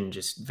imagine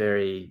just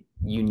very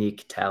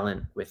unique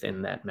talent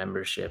within that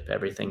membership.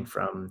 Everything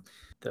from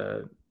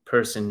the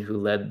person who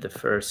led the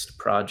first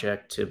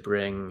project to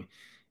bring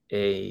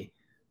a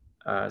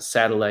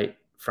satellite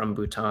from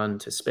Bhutan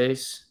to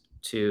space,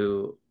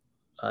 to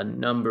a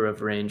number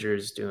of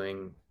rangers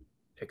doing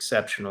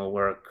exceptional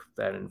work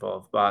that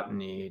involve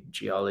botany,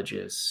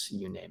 geologists,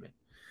 you name it.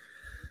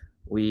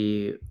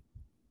 We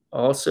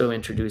also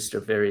introduced a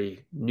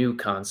very new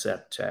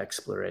concept to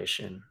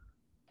exploration,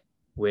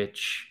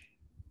 which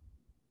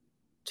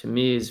to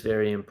me is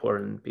very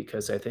important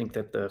because I think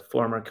that the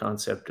former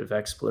concept of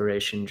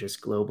exploration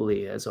just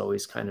globally has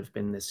always kind of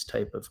been this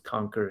type of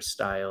conquer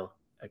style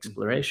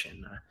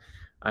exploration.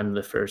 I'm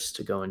the first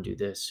to go and do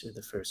this or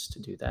the first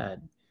to do that.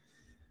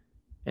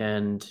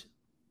 And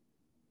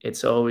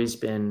it's always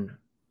been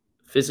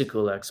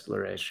physical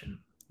exploration.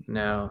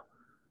 Now,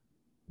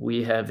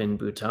 we have in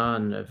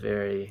Bhutan a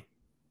very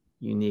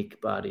unique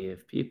body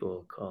of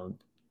people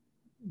called,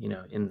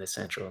 in the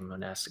central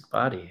monastic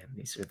body. And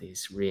these are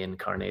these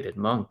reincarnated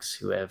monks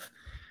who have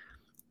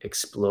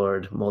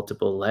explored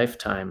multiple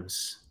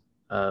lifetimes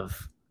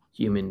of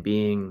human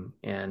being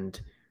and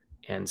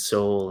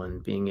soul,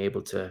 and being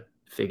able to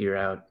figure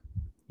out,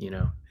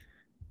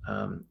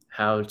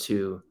 how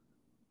to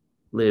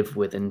live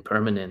with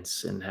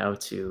impermanence and how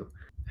to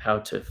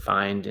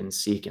find and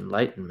seek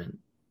enlightenment.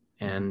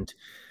 And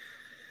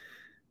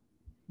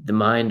the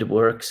mind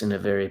works in a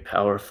very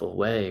powerful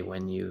way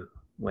when you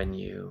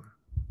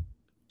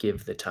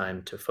give the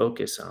time to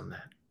focus on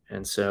that.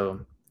 And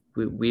so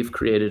we've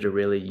created a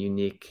really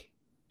unique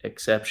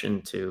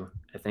exception to,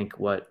 I think,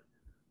 what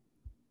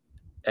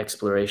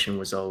exploration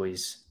was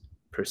always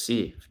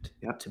perceived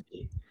to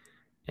be.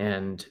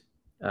 And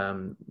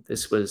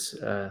this was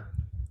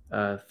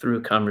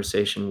through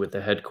conversation with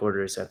the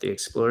headquarters at the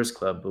Explorers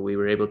Club, but we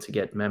were able to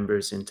get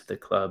members into the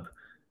club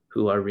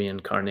who are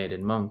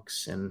reincarnated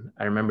monks. And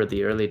I remember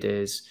the early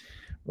days,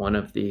 one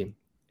of the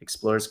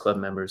Explorers Club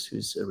members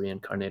who's a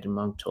reincarnated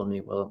monk told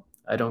me, well,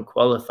 I don't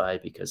qualify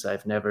because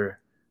I've never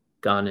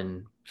gone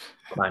and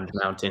climbed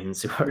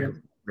mountains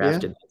or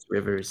rafted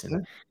rivers.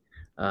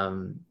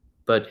 And,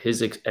 but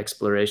his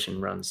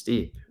exploration runs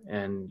deep,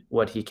 and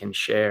what he can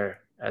share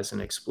as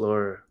an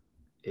explorer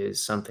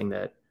is something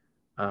that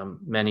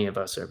many of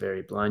us are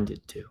very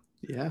blinded to.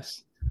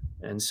 Yes.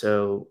 And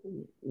so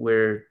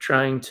we're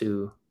trying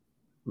to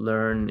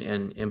learn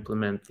and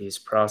implement these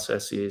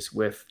processes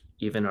with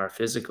even our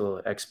physical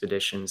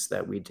expeditions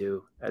that we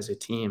do as a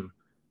team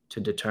to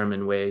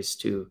determine ways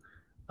to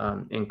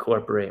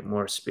incorporate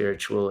more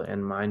spiritual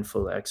and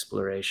mindful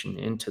exploration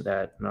into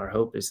that. And our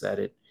hope is that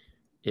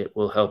it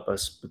will help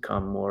us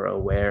become more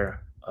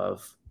aware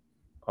of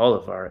all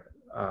of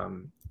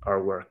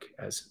our work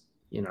as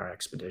in our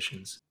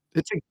expeditions.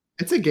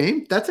 It's a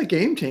game. That's a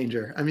game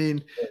changer. I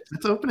mean,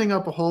 it's opening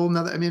up a whole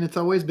nother. I mean, it's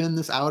always been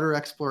this outer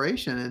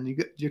exploration,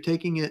 and you're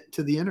taking it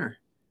to the inner,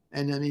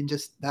 and I mean,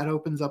 just that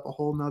opens up a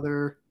whole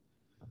nother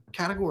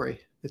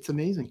category. It's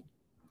amazing.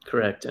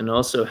 Correct. And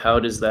also, how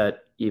does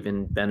that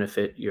even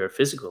benefit your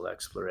physical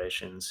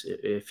explorations?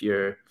 If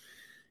you're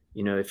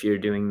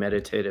doing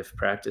meditative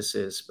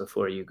practices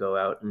before you go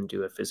out and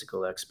do a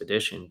physical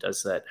expedition,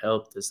 does that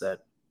help? Does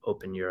that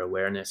open your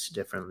awareness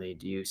differently?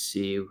 Do you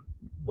see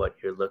what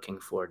you're looking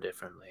for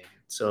differently?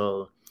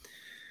 So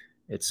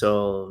it's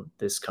all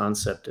this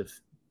concept of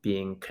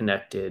being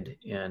connected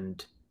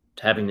and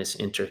having this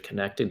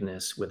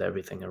interconnectedness with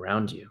everything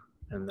around you.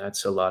 And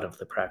that's a lot of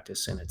the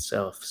practice in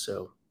itself.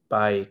 So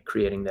by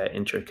creating that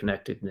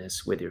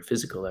interconnectedness with your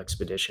physical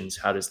expeditions,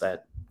 how does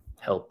that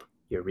help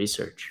your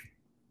research?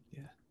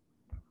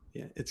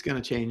 Yeah, it's going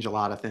to change a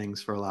lot of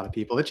things for a lot of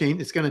people.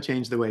 It's going to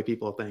change the way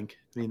people think.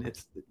 I mean,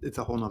 it's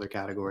a whole nother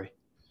category.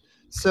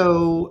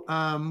 So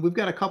we've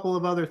got a couple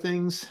of other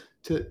things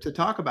to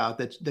talk about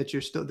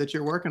that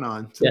you're working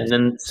on. So, yeah, and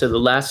then so the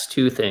last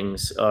two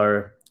things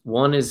are,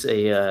 one is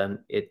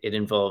it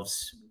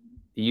involves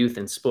the youth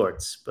in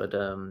sports, but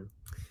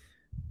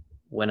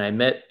when I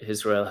met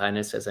His Royal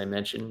Highness, as I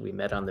mentioned, we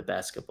met on the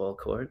basketball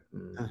court.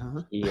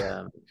 And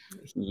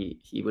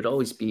he would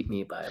always beat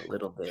me by a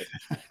little bit.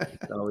 He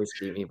would always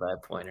beat me by a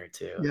point or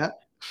two. Yeah.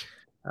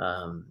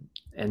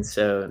 And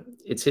so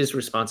it's his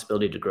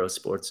responsibility to grow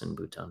sports in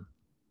Bhutan.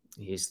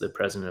 He's the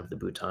president of the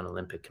Bhutan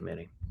Olympic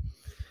Committee.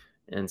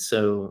 And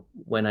so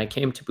when I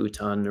came to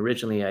Bhutan,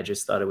 originally I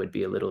just thought it would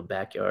be a little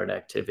backyard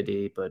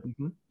activity, but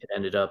it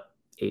ended up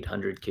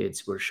 800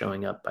 kids were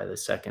showing up by the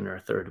second or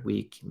third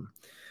week.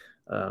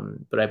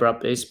 But I brought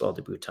baseball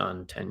to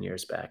Bhutan 10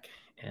 years back,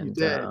 and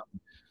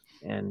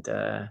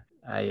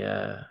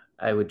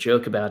I would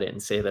joke about it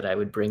and say that I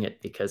would bring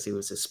it because it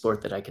was a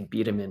sport that I could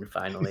beat him in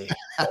finally.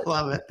 I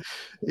love it.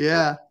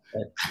 Yeah.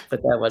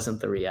 But that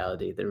wasn't the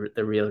reality.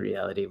 The real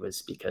reality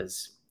was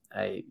because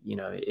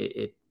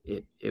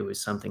it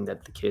was something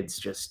that the kids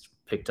just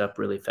picked up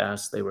really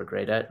fast. They were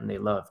great at, and they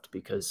loved,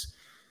 because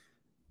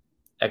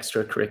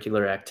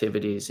extracurricular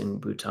activities in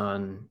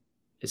Bhutan,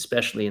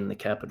 especially in the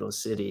capital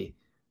city,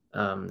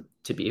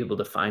 to be able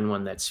to find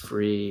one that's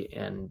free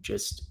and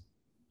just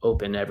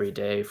open every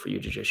day for you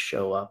to just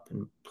show up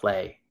and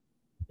play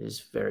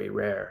is very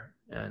rare,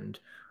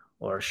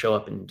 or show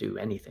up and do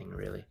anything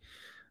really.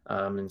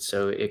 And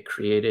so it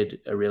created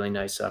a really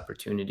nice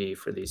opportunity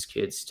for these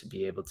kids to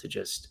be able to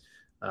just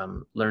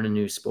learn a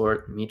new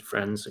sport, meet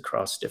friends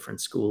across different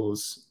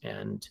schools,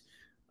 and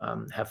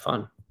have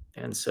fun.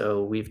 And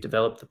so we've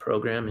developed the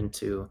program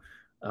into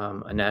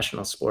a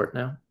national sport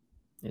now.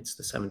 It's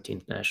the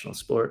 17th national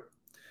sport,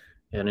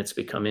 and it's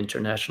become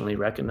internationally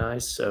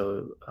recognized.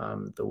 So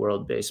the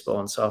World Baseball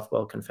and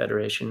Softball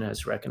Confederation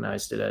has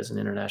recognized it as an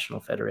international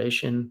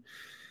federation.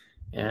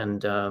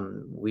 And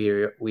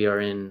we are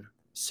in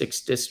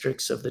 6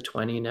 districts of the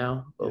 20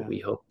 now, but we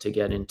hope to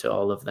get into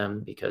all of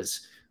them,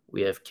 because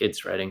we have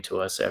kids writing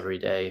to us every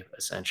day,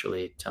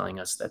 essentially telling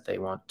us that they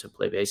want to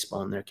play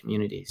baseball in their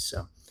communities.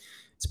 So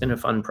it's been a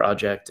fun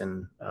project,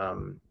 and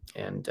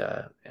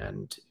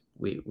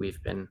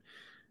we've been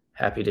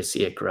happy to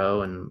see it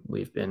grow, and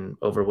we've been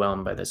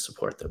overwhelmed by the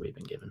support that we've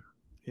been given.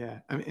 Yeah,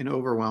 I mean, and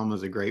overwhelm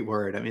is a great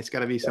word. I mean, it's got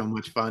to be so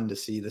much fun to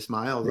see the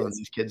smiles on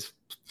these kids'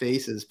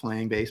 faces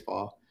playing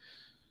baseball.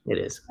 It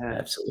is,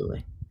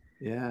 absolutely.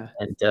 Yeah.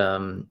 And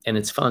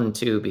it's fun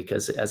too,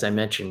 because as I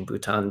mentioned,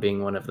 Bhutan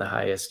being one of the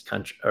highest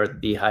country, or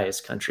the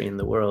highest country in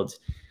the world,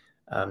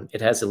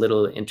 it has a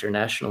little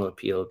international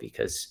appeal,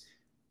 because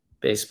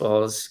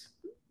baseballs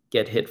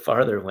get hit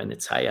farther when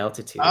it's high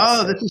altitude.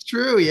 Oh, this is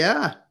true.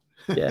 Yeah.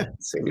 Yeah.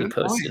 So we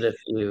posted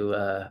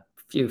a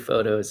few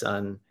photos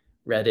on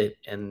Reddit,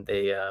 and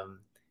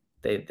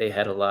they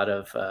had a lot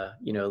of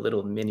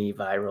little mini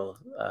viral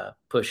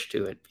push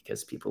to it,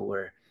 because people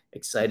were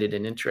excited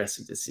and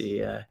interested to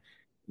see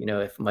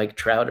if Mike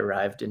Trout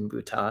arrived in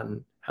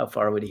Bhutan, how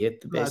far would he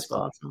hit the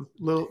baseball? That's awesome.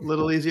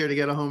 Little easier to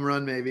get a home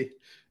run, maybe.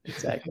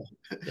 Exactly.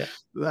 Yeah.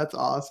 That's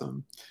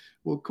awesome.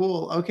 Well,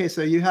 cool. Okay,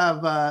 so you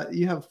have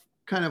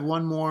kind of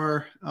one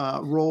more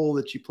role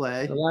that you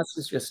play. The last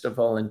is just a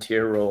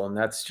volunteer role, and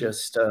that's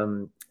just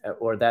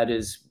that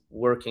is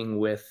working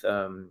with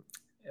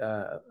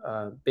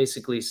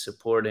basically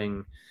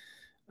supporting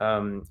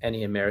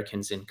any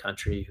Americans in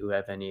country who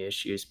have any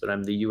issues. But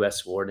I'm the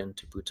U.S. warden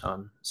to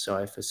Bhutan, so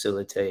I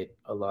facilitate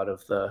a lot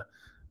of the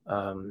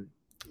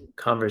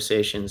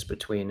conversations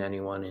between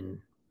anyone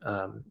in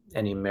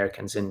any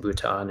Americans in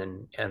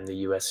Bhutan and the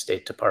U.S.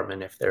 State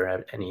Department if there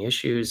are any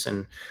issues.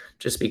 And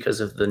just because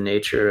of the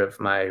nature of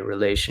my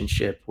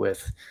relationship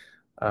with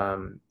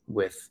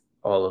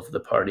all of the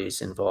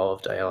parties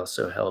involved, I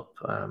also help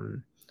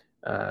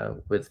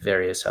with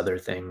various other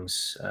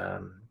things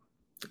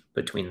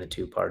between the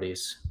two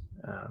parties,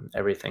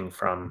 everything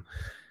from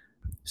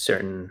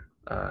certain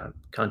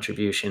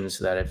contributions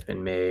that have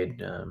been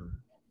made,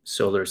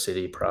 solar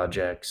city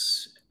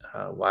projects,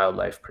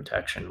 wildlife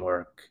protection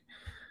work,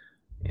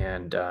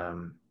 and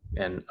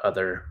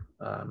other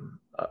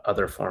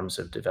forms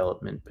of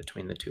development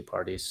between the two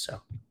parties.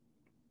 So,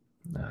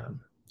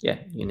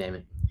 you name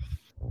it.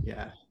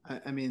 Yeah.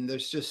 I mean,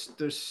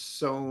 there's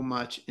so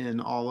much in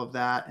all of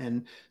that.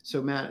 And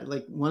so, Matt,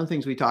 like one of the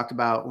things we talked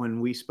about when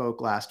we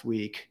spoke last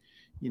week,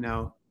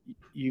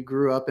 you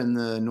grew up in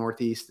the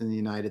Northeast in the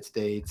United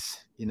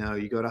States,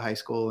 you go to high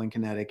school in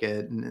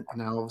Connecticut, and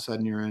now all of a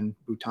sudden you're in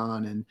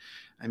Bhutan. And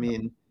I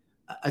mean,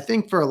 I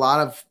think for a lot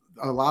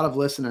of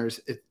listeners,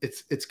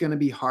 it's going to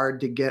be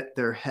hard to get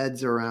their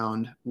heads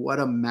around what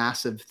a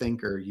massive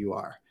thinker you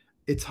are.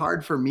 It's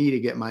hard for me to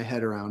get my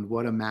head around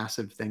what a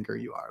massive thinker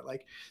you are.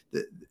 Like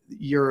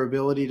your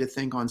ability to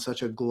think on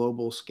such a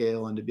global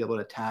scale and to be able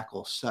to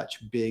tackle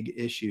such big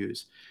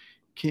issues.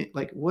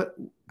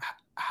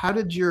 How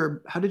did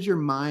your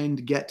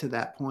mind get to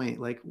that point?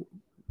 Like,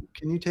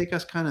 can you take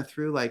us kind of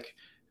through, like,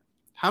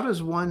 how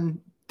does one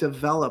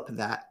develop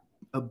that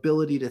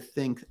ability to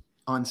think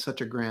on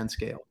such a grand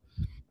scale?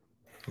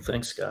 Well,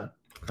 thanks, Scott.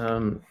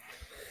 I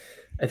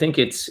think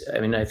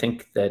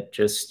that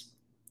just,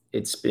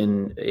 it's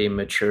been a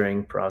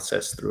maturing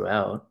process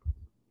throughout,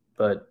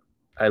 but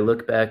I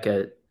look back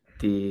at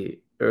the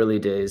early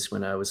days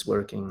when I was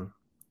working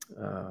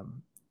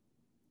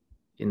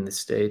in the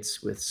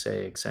States with,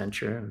 say,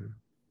 Accenture, and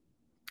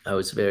I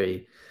was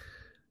very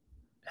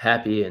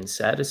happy and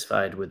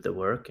satisfied with the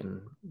work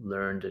and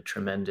learned a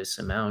tremendous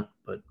amount.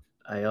 But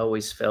I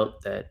always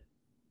felt that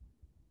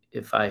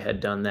if I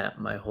had done that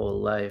my whole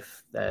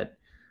life, that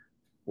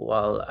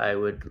while I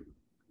would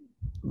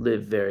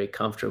live very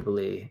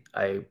comfortably,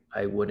 I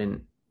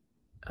wouldn't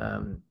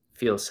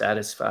feel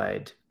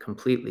satisfied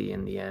completely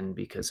in the end,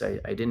 because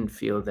I didn't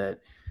feel that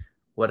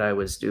what I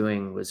was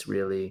doing was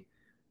really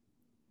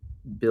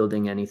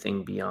building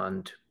anything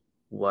beyond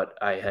what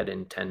I had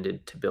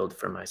intended to build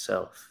for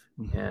myself.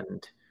 Mm-hmm.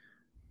 And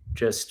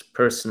just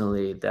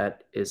personally,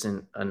 that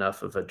isn't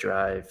enough of a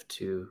drive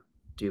to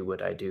do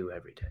what I do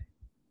every day.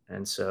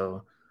 And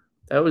so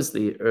that was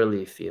the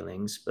early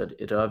feelings, but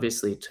it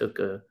obviously took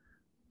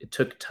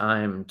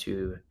time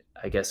to,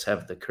 I guess,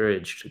 have the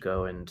courage to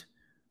go and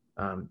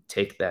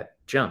take that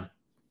jump,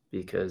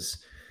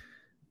 because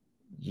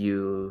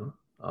you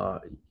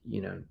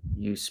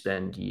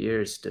spend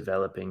years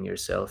developing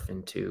yourself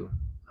into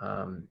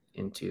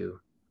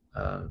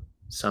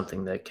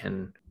something that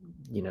can,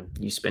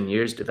 you spend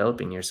years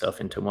developing yourself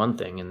into one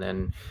thing. And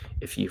then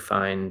if you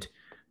find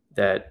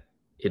that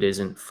it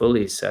isn't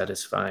fully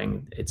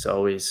satisfying, it's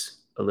always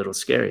a little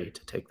scary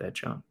to take that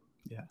jump.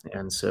 Yeah.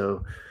 And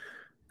so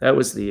that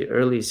was the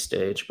early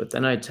stage. But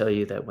then I tell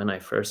you that when I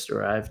first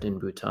arrived in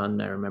Bhutan,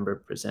 I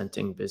remember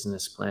presenting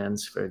business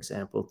plans, for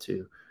example,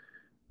 to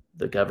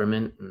the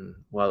government. And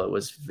while it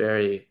was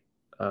very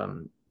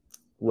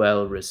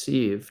well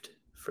received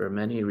for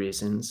many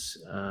reasons,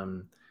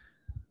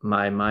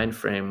 my mind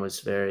frame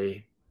was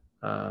very,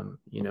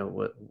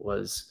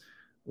 was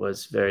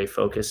very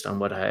focused on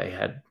what I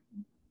had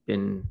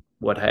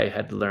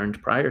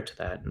learned prior to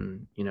that.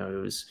 And,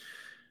 it was,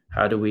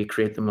 how do we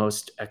create the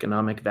most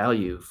economic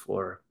value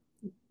for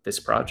this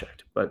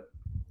project? But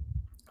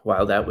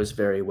while that was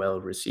very well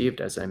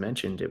received, as I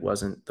mentioned, it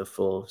wasn't the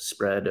full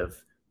spread of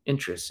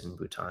interest in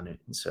Bhutan.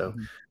 And so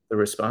the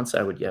response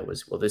I would get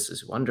was, well, this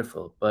is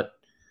wonderful, but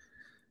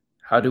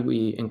how do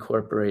we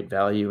incorporate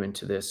value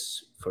into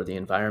this for the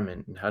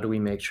environment? And how do we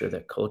make sure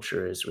that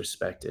culture is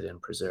respected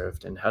and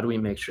preserved? And how do we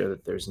make sure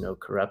that there's no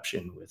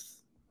corruption with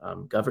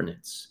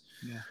governance?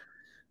 Yeah.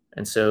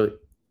 And so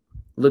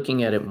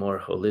looking at it more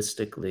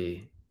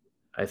holistically,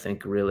 I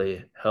think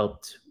really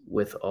helped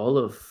with all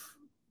of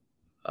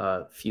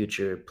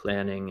future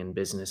planning and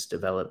business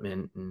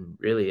development, and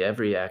really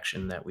every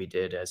action that we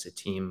did as a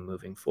team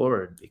moving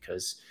forward,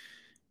 because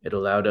it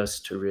allowed us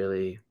to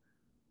really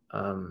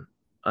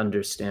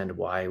understand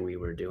why we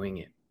were doing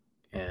it.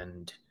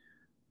 And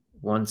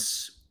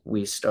once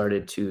we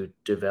started to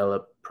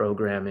develop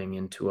programming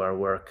into our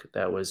work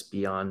that was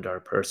beyond our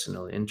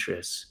personal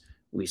interests,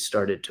 we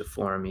started to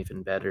form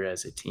even better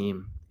as a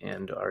team,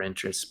 and our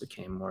interests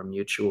became more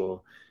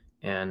mutual,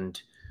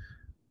 and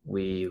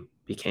we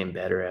became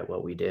better at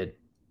what we did.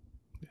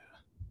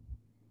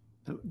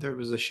 Yeah. There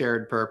was a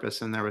shared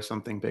purpose, and there was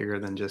something bigger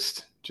than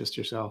just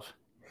yourself.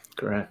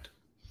 Correct.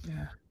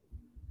 Yeah.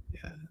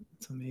 Yeah.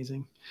 It's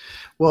amazing.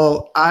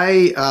 Well,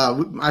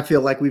 I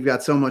feel like we've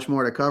got so much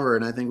more to cover,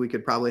 and I think we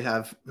could probably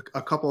have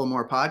a couple of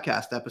more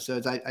podcast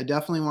episodes. I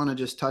definitely want to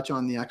just touch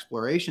on the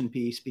exploration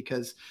piece,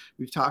 because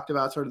we've talked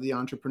about sort of the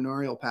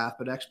entrepreneurial path,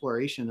 but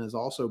exploration has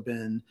also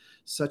been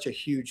such a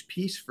huge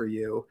piece for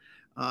you.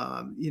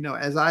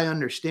 As I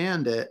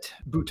understand it,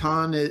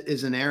 Bhutan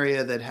is an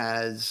area that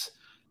has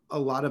a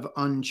lot of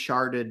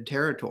uncharted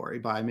territory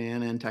by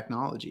man and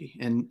technology,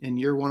 and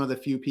you're one of the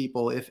few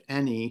people, if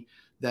any,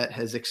 that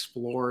has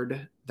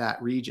explored that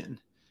region.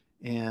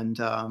 And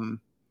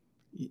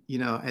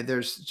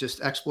there's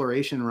just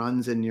exploration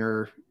runs in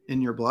your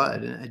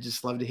blood, and I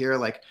just love to hear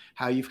like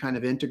how you've kind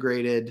of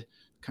integrated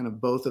kind of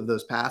both of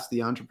those paths, the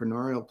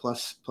entrepreneurial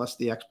plus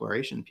the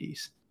exploration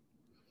piece.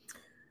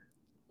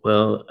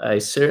 Well, I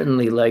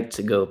certainly like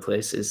to go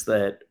places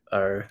that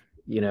are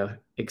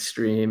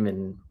extreme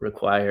and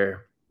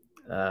require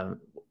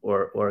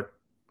or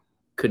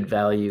could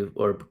value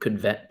or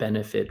could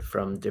benefit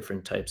from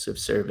different types of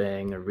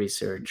surveying or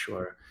research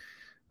or,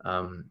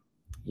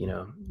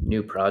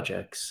 new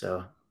projects.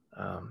 So,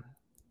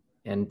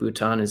 and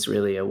Bhutan is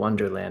really a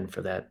wonderland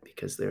for that,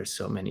 because there are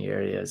so many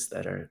areas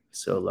that are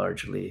so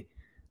largely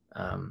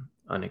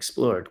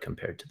unexplored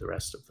compared to the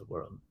rest of the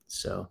world.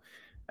 So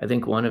I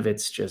think one of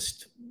it's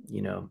just,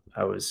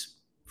 I was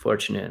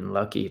fortunate and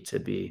lucky to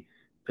be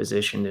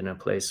positioned in a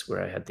place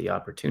where I had the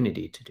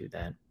opportunity to do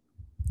that.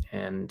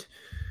 And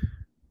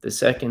the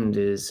second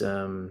is,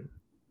 the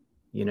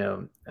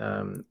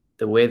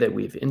way that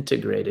we've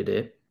integrated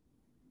it.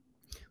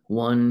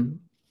 One,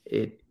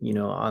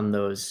 on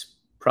those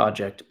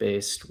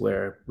project-based,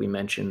 where we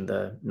mentioned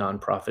the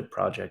nonprofit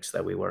projects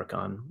that we work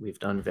on, we've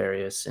done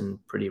various in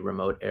pretty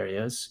remote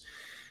areas,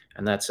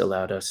 and that's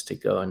allowed us to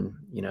go and,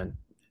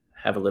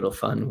 have a little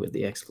fun with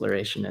the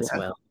exploration as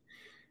well.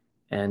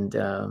 And,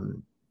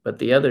 but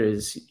the other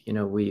is,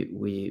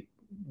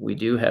 we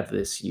do have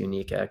this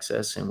unique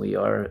access, and we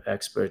are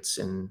experts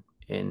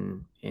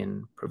in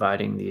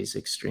providing these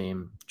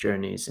extreme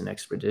journeys and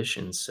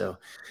expeditions. So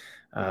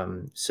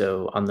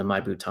on the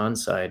MyBhutan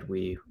side,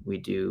 we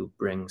do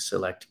bring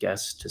select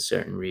guests to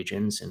certain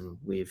regions, and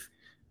we've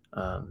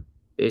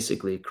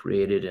basically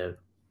created a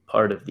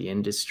part of the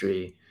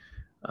industry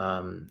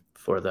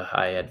for the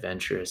high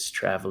adventurous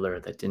traveler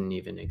that didn't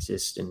even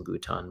exist in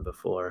Bhutan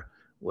before,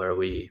 where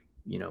we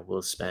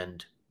we'll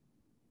spend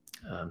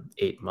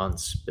 8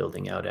 months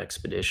building out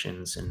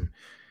expeditions and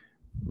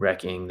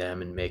wrecking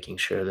them and making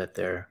sure that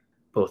they're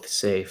both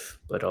safe,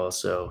 but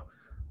also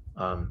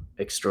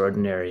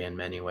extraordinary in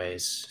many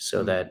ways,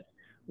 so that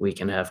we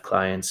can have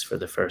clients for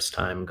the first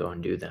time go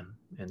and do them.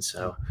 And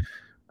so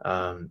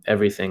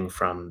everything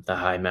from the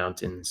high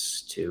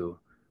mountains to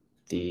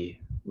the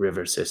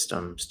river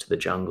systems to the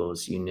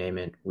jungles, you name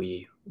it,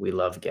 we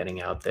love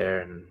getting out there,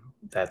 and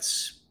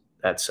that's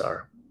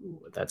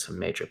a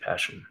major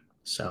passion.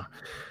 So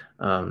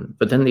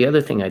but then the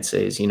other thing I'd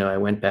say is, I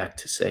went back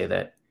to say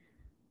that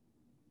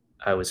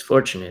I was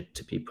fortunate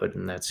to be put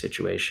in that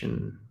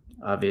situation.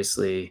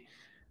 Obviously,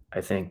 I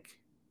think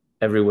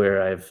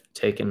everywhere I've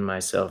taken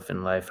myself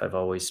in life, I've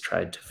always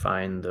tried to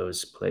find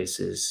those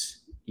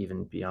places,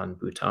 even beyond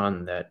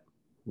Bhutan, that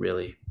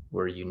really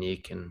were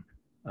unique and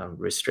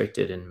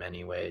restricted in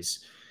many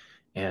ways,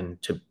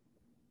 and to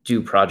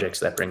do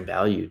projects that bring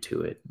value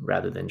to it,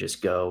 rather than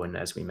just go and,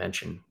 as we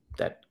mentioned,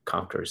 that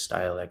conqueror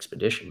style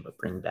expedition, but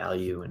bring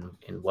value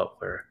in what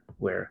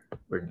we're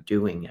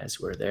doing as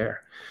we're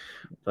there.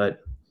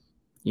 But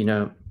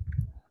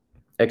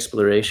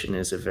exploration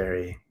is a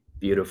very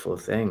beautiful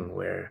thing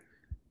where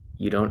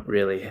you don't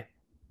really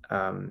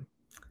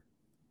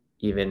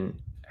even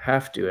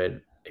have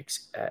to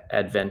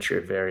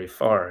adventure very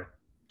far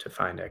to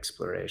find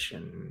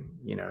exploration.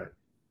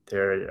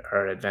 There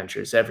are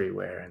adventures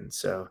everywhere. And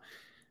so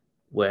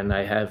when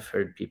I have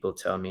heard people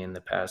tell me in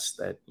the past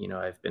that,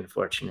 I've been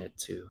fortunate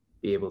to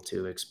be able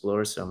to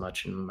explore so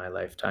much in my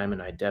lifetime,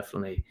 and I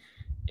definitely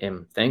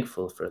am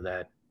thankful for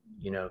that,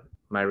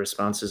 my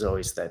response is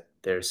always that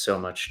there's so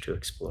much to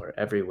explore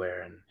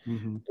everywhere. And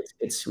Mm-hmm.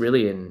 it's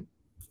really an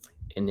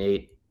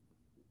innate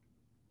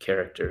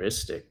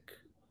characteristic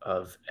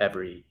of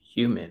every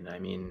human. I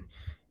mean,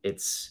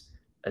 it's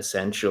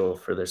essential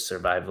for the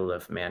survival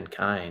of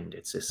mankind.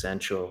 It's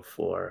essential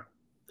for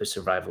the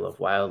survival of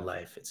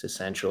wildlife. It's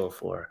essential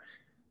for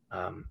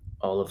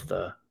all of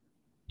the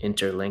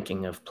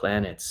interlinking of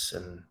planets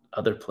and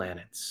other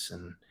planets.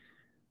 And,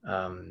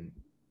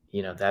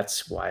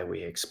 that's why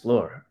we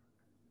explore.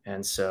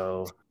 And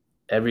so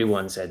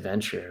everyone's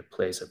adventure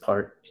plays a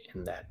part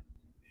in that.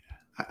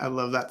 I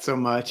love that so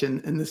much.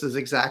 And this is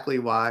exactly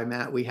why,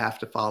 Matt, we have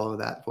to follow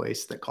that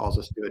voice that calls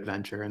us to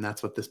adventure. And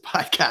that's what this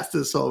podcast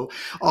is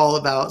all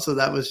about. So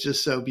that was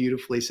just so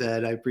beautifully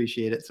said. I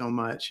appreciate it so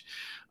much.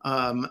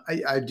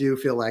 I do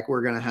feel like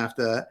we're going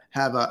to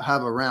have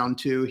a round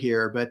two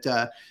here, but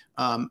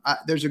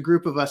there's a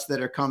group of us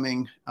that are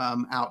coming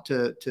out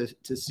to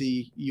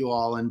see you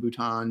all in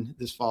Bhutan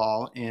this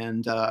fall.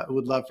 And I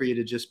would love for you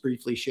to just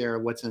briefly share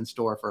what's in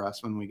store for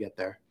us when we get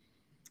there.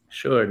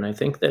 Sure. And I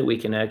think that we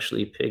can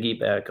actually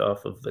piggyback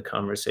off of the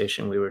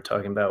conversation we were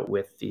talking about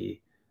with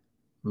the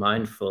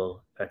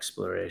mindful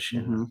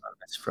exploration Mm-hmm. on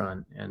this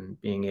front, and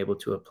being able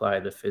to apply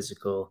the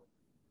physical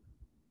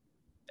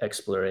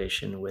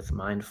exploration with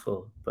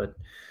mindful. But,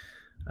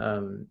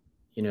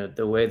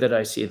 the way that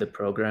I see the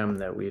program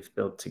that we've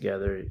built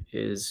together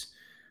is,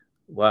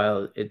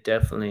 while it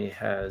definitely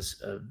has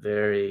a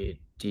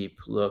very deep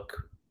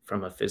look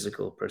from a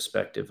physical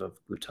perspective of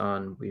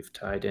Bhutan, we've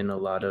tied in a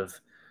lot of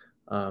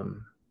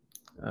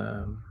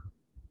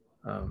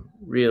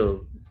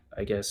real,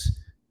 I guess,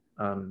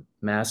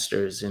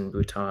 masters in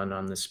Bhutan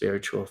on the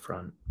spiritual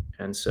front.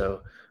 And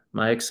so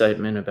my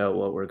excitement about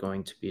what we're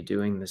going to be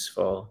doing this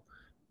fall,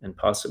 and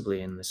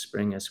possibly in the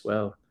spring as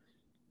well,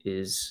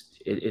 is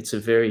it's a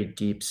very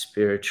deep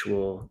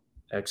spiritual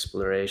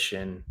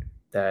exploration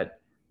that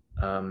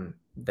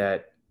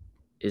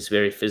is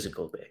very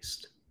physical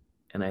based.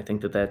 And I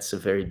think that that's a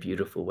very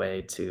beautiful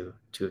way to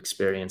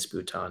experience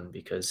Bhutan,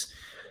 because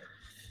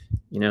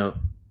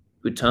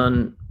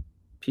Bhutan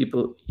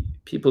people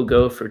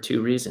go for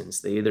two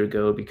reasons. They either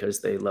go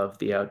because they love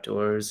the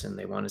outdoors and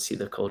they want to see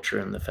the culture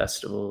and the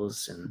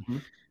festivals, and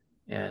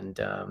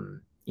Mm-hmm.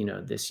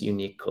 this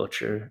unique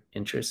culture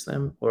interests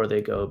them, or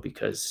they go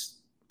because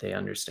they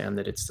understand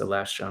that it's the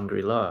last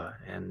Shangri-La,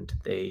 and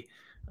they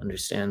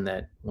understand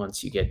that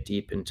once you get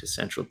deep into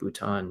central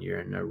Bhutan,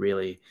 you're in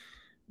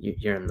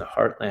the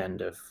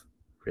heartland of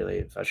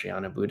really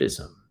Vajrayana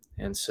Buddhism.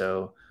 And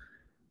so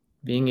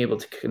being able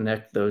to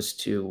connect those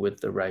two with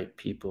the right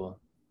people,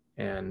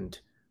 and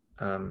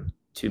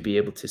to be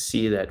able to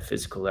see that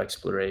physical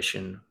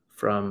exploration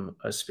from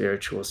a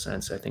spiritual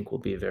sense, I think will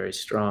be very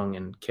strong.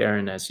 And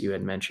Karen, as you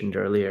had mentioned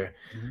earlier,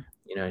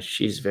 Mm-hmm.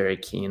 She's very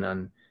keen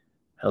on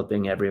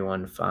helping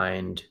everyone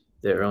find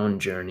their own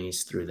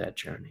journeys through that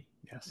journey.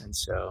 Yes. And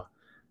so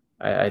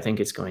I think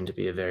it's going to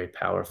be a very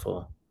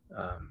powerful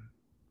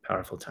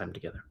time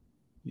together.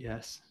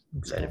 Yes. I'm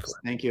excited for it.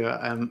 Thank you.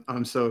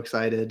 I'm so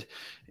excited,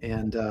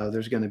 and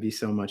there's going to be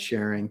so much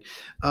sharing.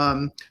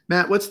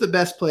 Matt, what's the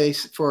best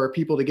place for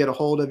people to get a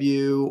hold of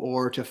you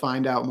or to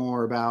find out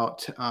more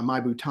about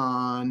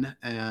MyBhutan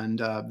and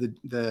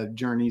the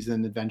journeys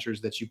and adventures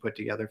that you put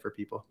together for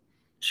people?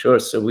 Sure.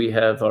 So we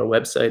have our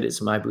website is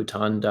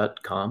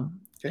mybhutan.com,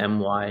 Okay.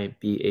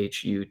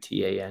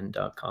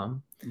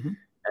 mybhutan.com. Mm-hmm.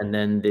 And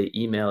then the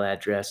email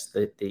address,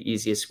 the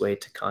easiest way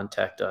to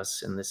contact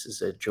us, and this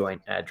is a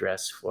joint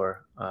address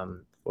for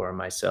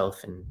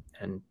myself and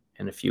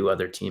a few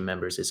other team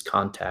members, is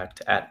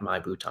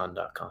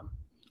contact@mybhutan.com.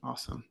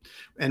 Awesome.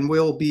 And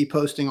we'll be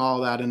posting all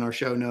of that in our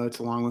show notes,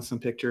 along with some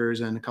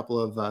pictures and a couple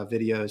of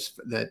videos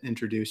that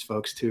introduce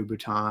folks to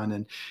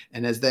Bhutan.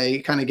 And as they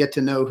kind of get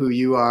to know who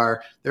you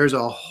are, there's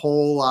a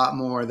whole lot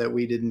more that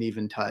we didn't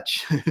even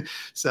touch.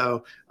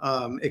 So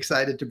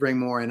excited to bring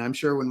more. And I'm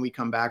sure when we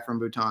come back from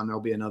Bhutan, there'll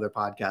be another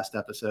podcast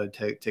episode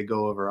to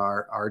go over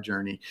our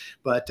journey.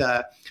 But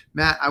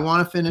Matt, I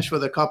want to finish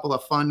with a couple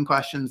of fun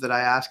questions that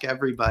I ask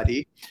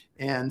everybody.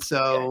 And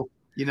so,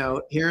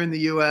 here in the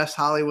US,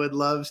 Hollywood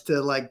loves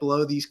to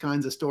blow these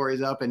kinds of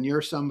stories up, and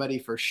you're somebody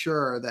for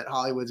sure that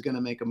Hollywood's going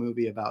to make a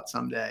movie about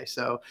someday.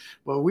 So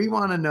what we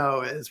want to know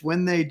is,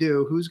 when they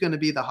do, who's going to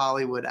be the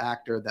Hollywood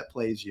actor that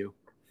plays you?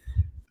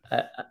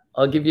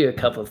 I'll give you a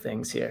couple of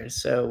things here.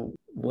 So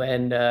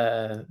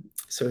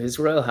so His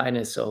Royal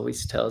Highness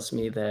always tells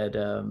me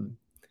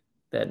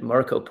that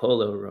Marco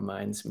Polo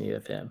reminds me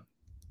of him.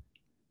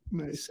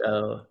 Nice.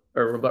 So,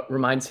 or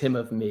reminds him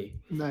of me.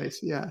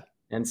 Nice. Yeah.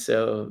 And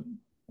so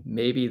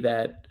maybe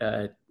that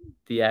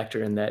the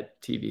actor in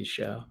that TV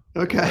show.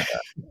 Okay.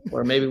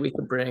 Or maybe we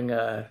could bring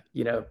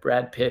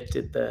Brad Pitt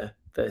did the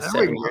There 7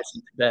 we go. years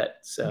in Tibet.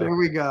 So There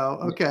we go.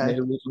 Okay.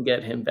 maybe we can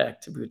get him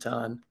back to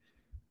Bhutan.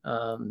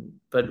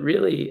 But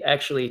really,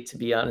 actually, to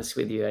be honest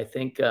with you, I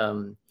think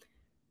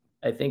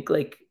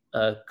like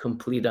a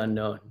complete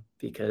unknown,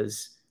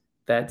 because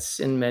that's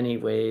in many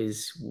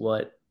ways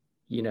what,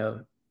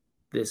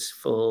 this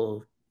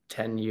full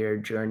 10-year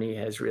journey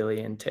has really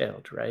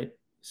entailed, right?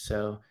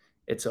 So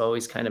it's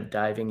always kind of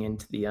diving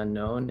into the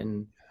unknown.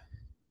 And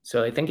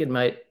so I think it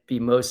might be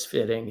most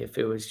fitting if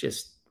it was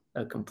just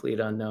a complete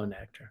unknown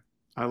actor.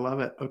 I love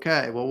it.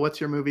 Okay. Well, what's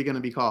your movie going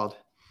to be called?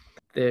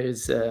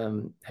 There's,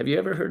 have you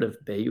ever heard of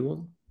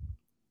Bayul?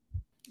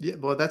 Yeah.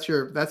 Well, that's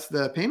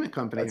the payment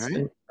company,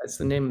 right? That's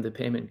the name of the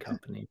payment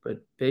company.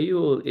 But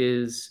Bayul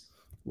is,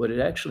 what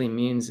it actually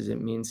means is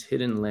it means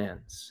hidden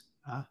lands.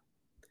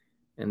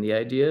 And the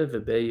idea of a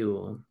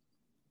Bayul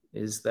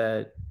is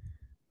that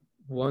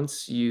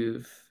once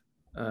you've,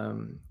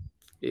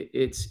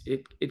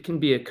 it can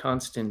be a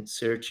constant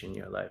search in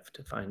your life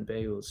to find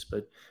Bayuls,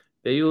 but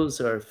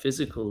Bayuls are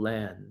physical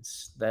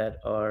lands that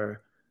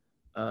are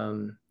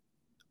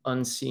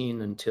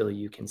unseen until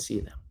you can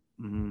see them.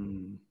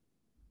 Mm.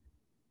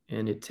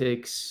 And it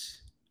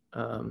takes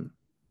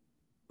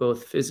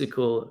both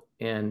physical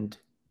and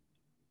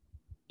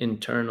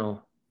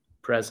internal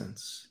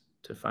presence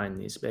to find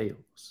these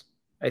Bayuls.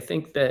 I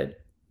think that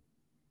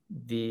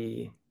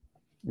the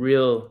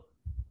real,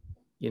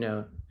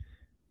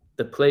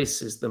 the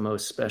place is the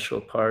most special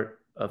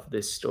part of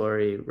this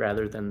story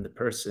rather than the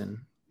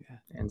person. Yeah.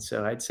 And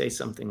so I'd say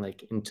something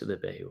like Into the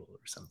Bayul or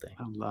something.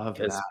 I love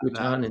that. Because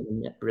Bhutan,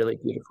 in a really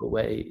beautiful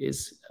way,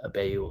 is a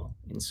Bayul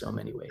in so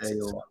many ways.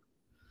 Bayul.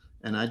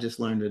 And I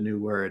just learned a new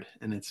word,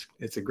 and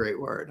it's a great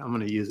word. I'm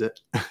going to use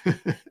it.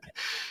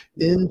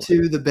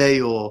 Into the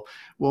Bayul.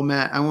 Well,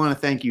 Matt, I want to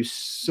thank you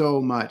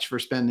so much for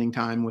spending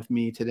time with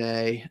me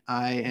today.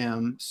 I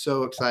am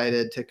so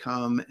excited to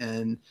come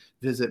and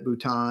visit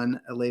Bhutan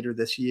later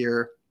this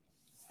year.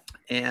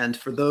 And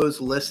for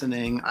those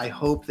listening, I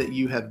hope that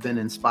you have been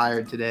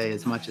inspired today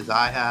as much as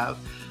I have.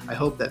 I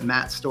hope that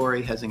Matt's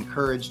story has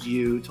encouraged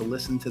you to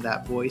listen to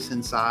that voice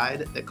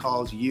inside that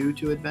calls you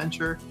to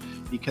adventure,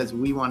 because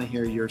we want to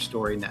hear your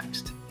story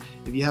next.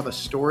 If you have a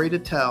story to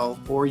tell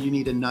or you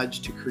need a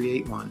nudge to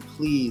create one,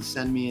 please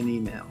send me an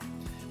email.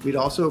 We'd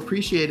also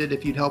appreciate it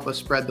if you'd help us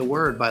spread the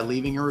word by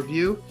leaving a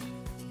review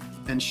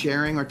and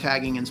sharing or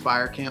tagging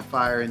Inspire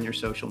Campfire in your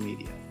social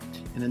media.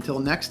 And until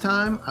next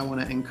time, I want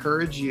to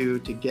encourage you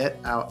to get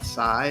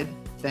outside.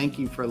 Thank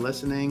you for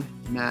listening.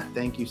 Matt,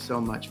 thank you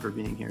so much for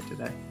being here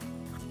today.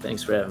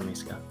 Thanks for having me,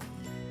 Scott.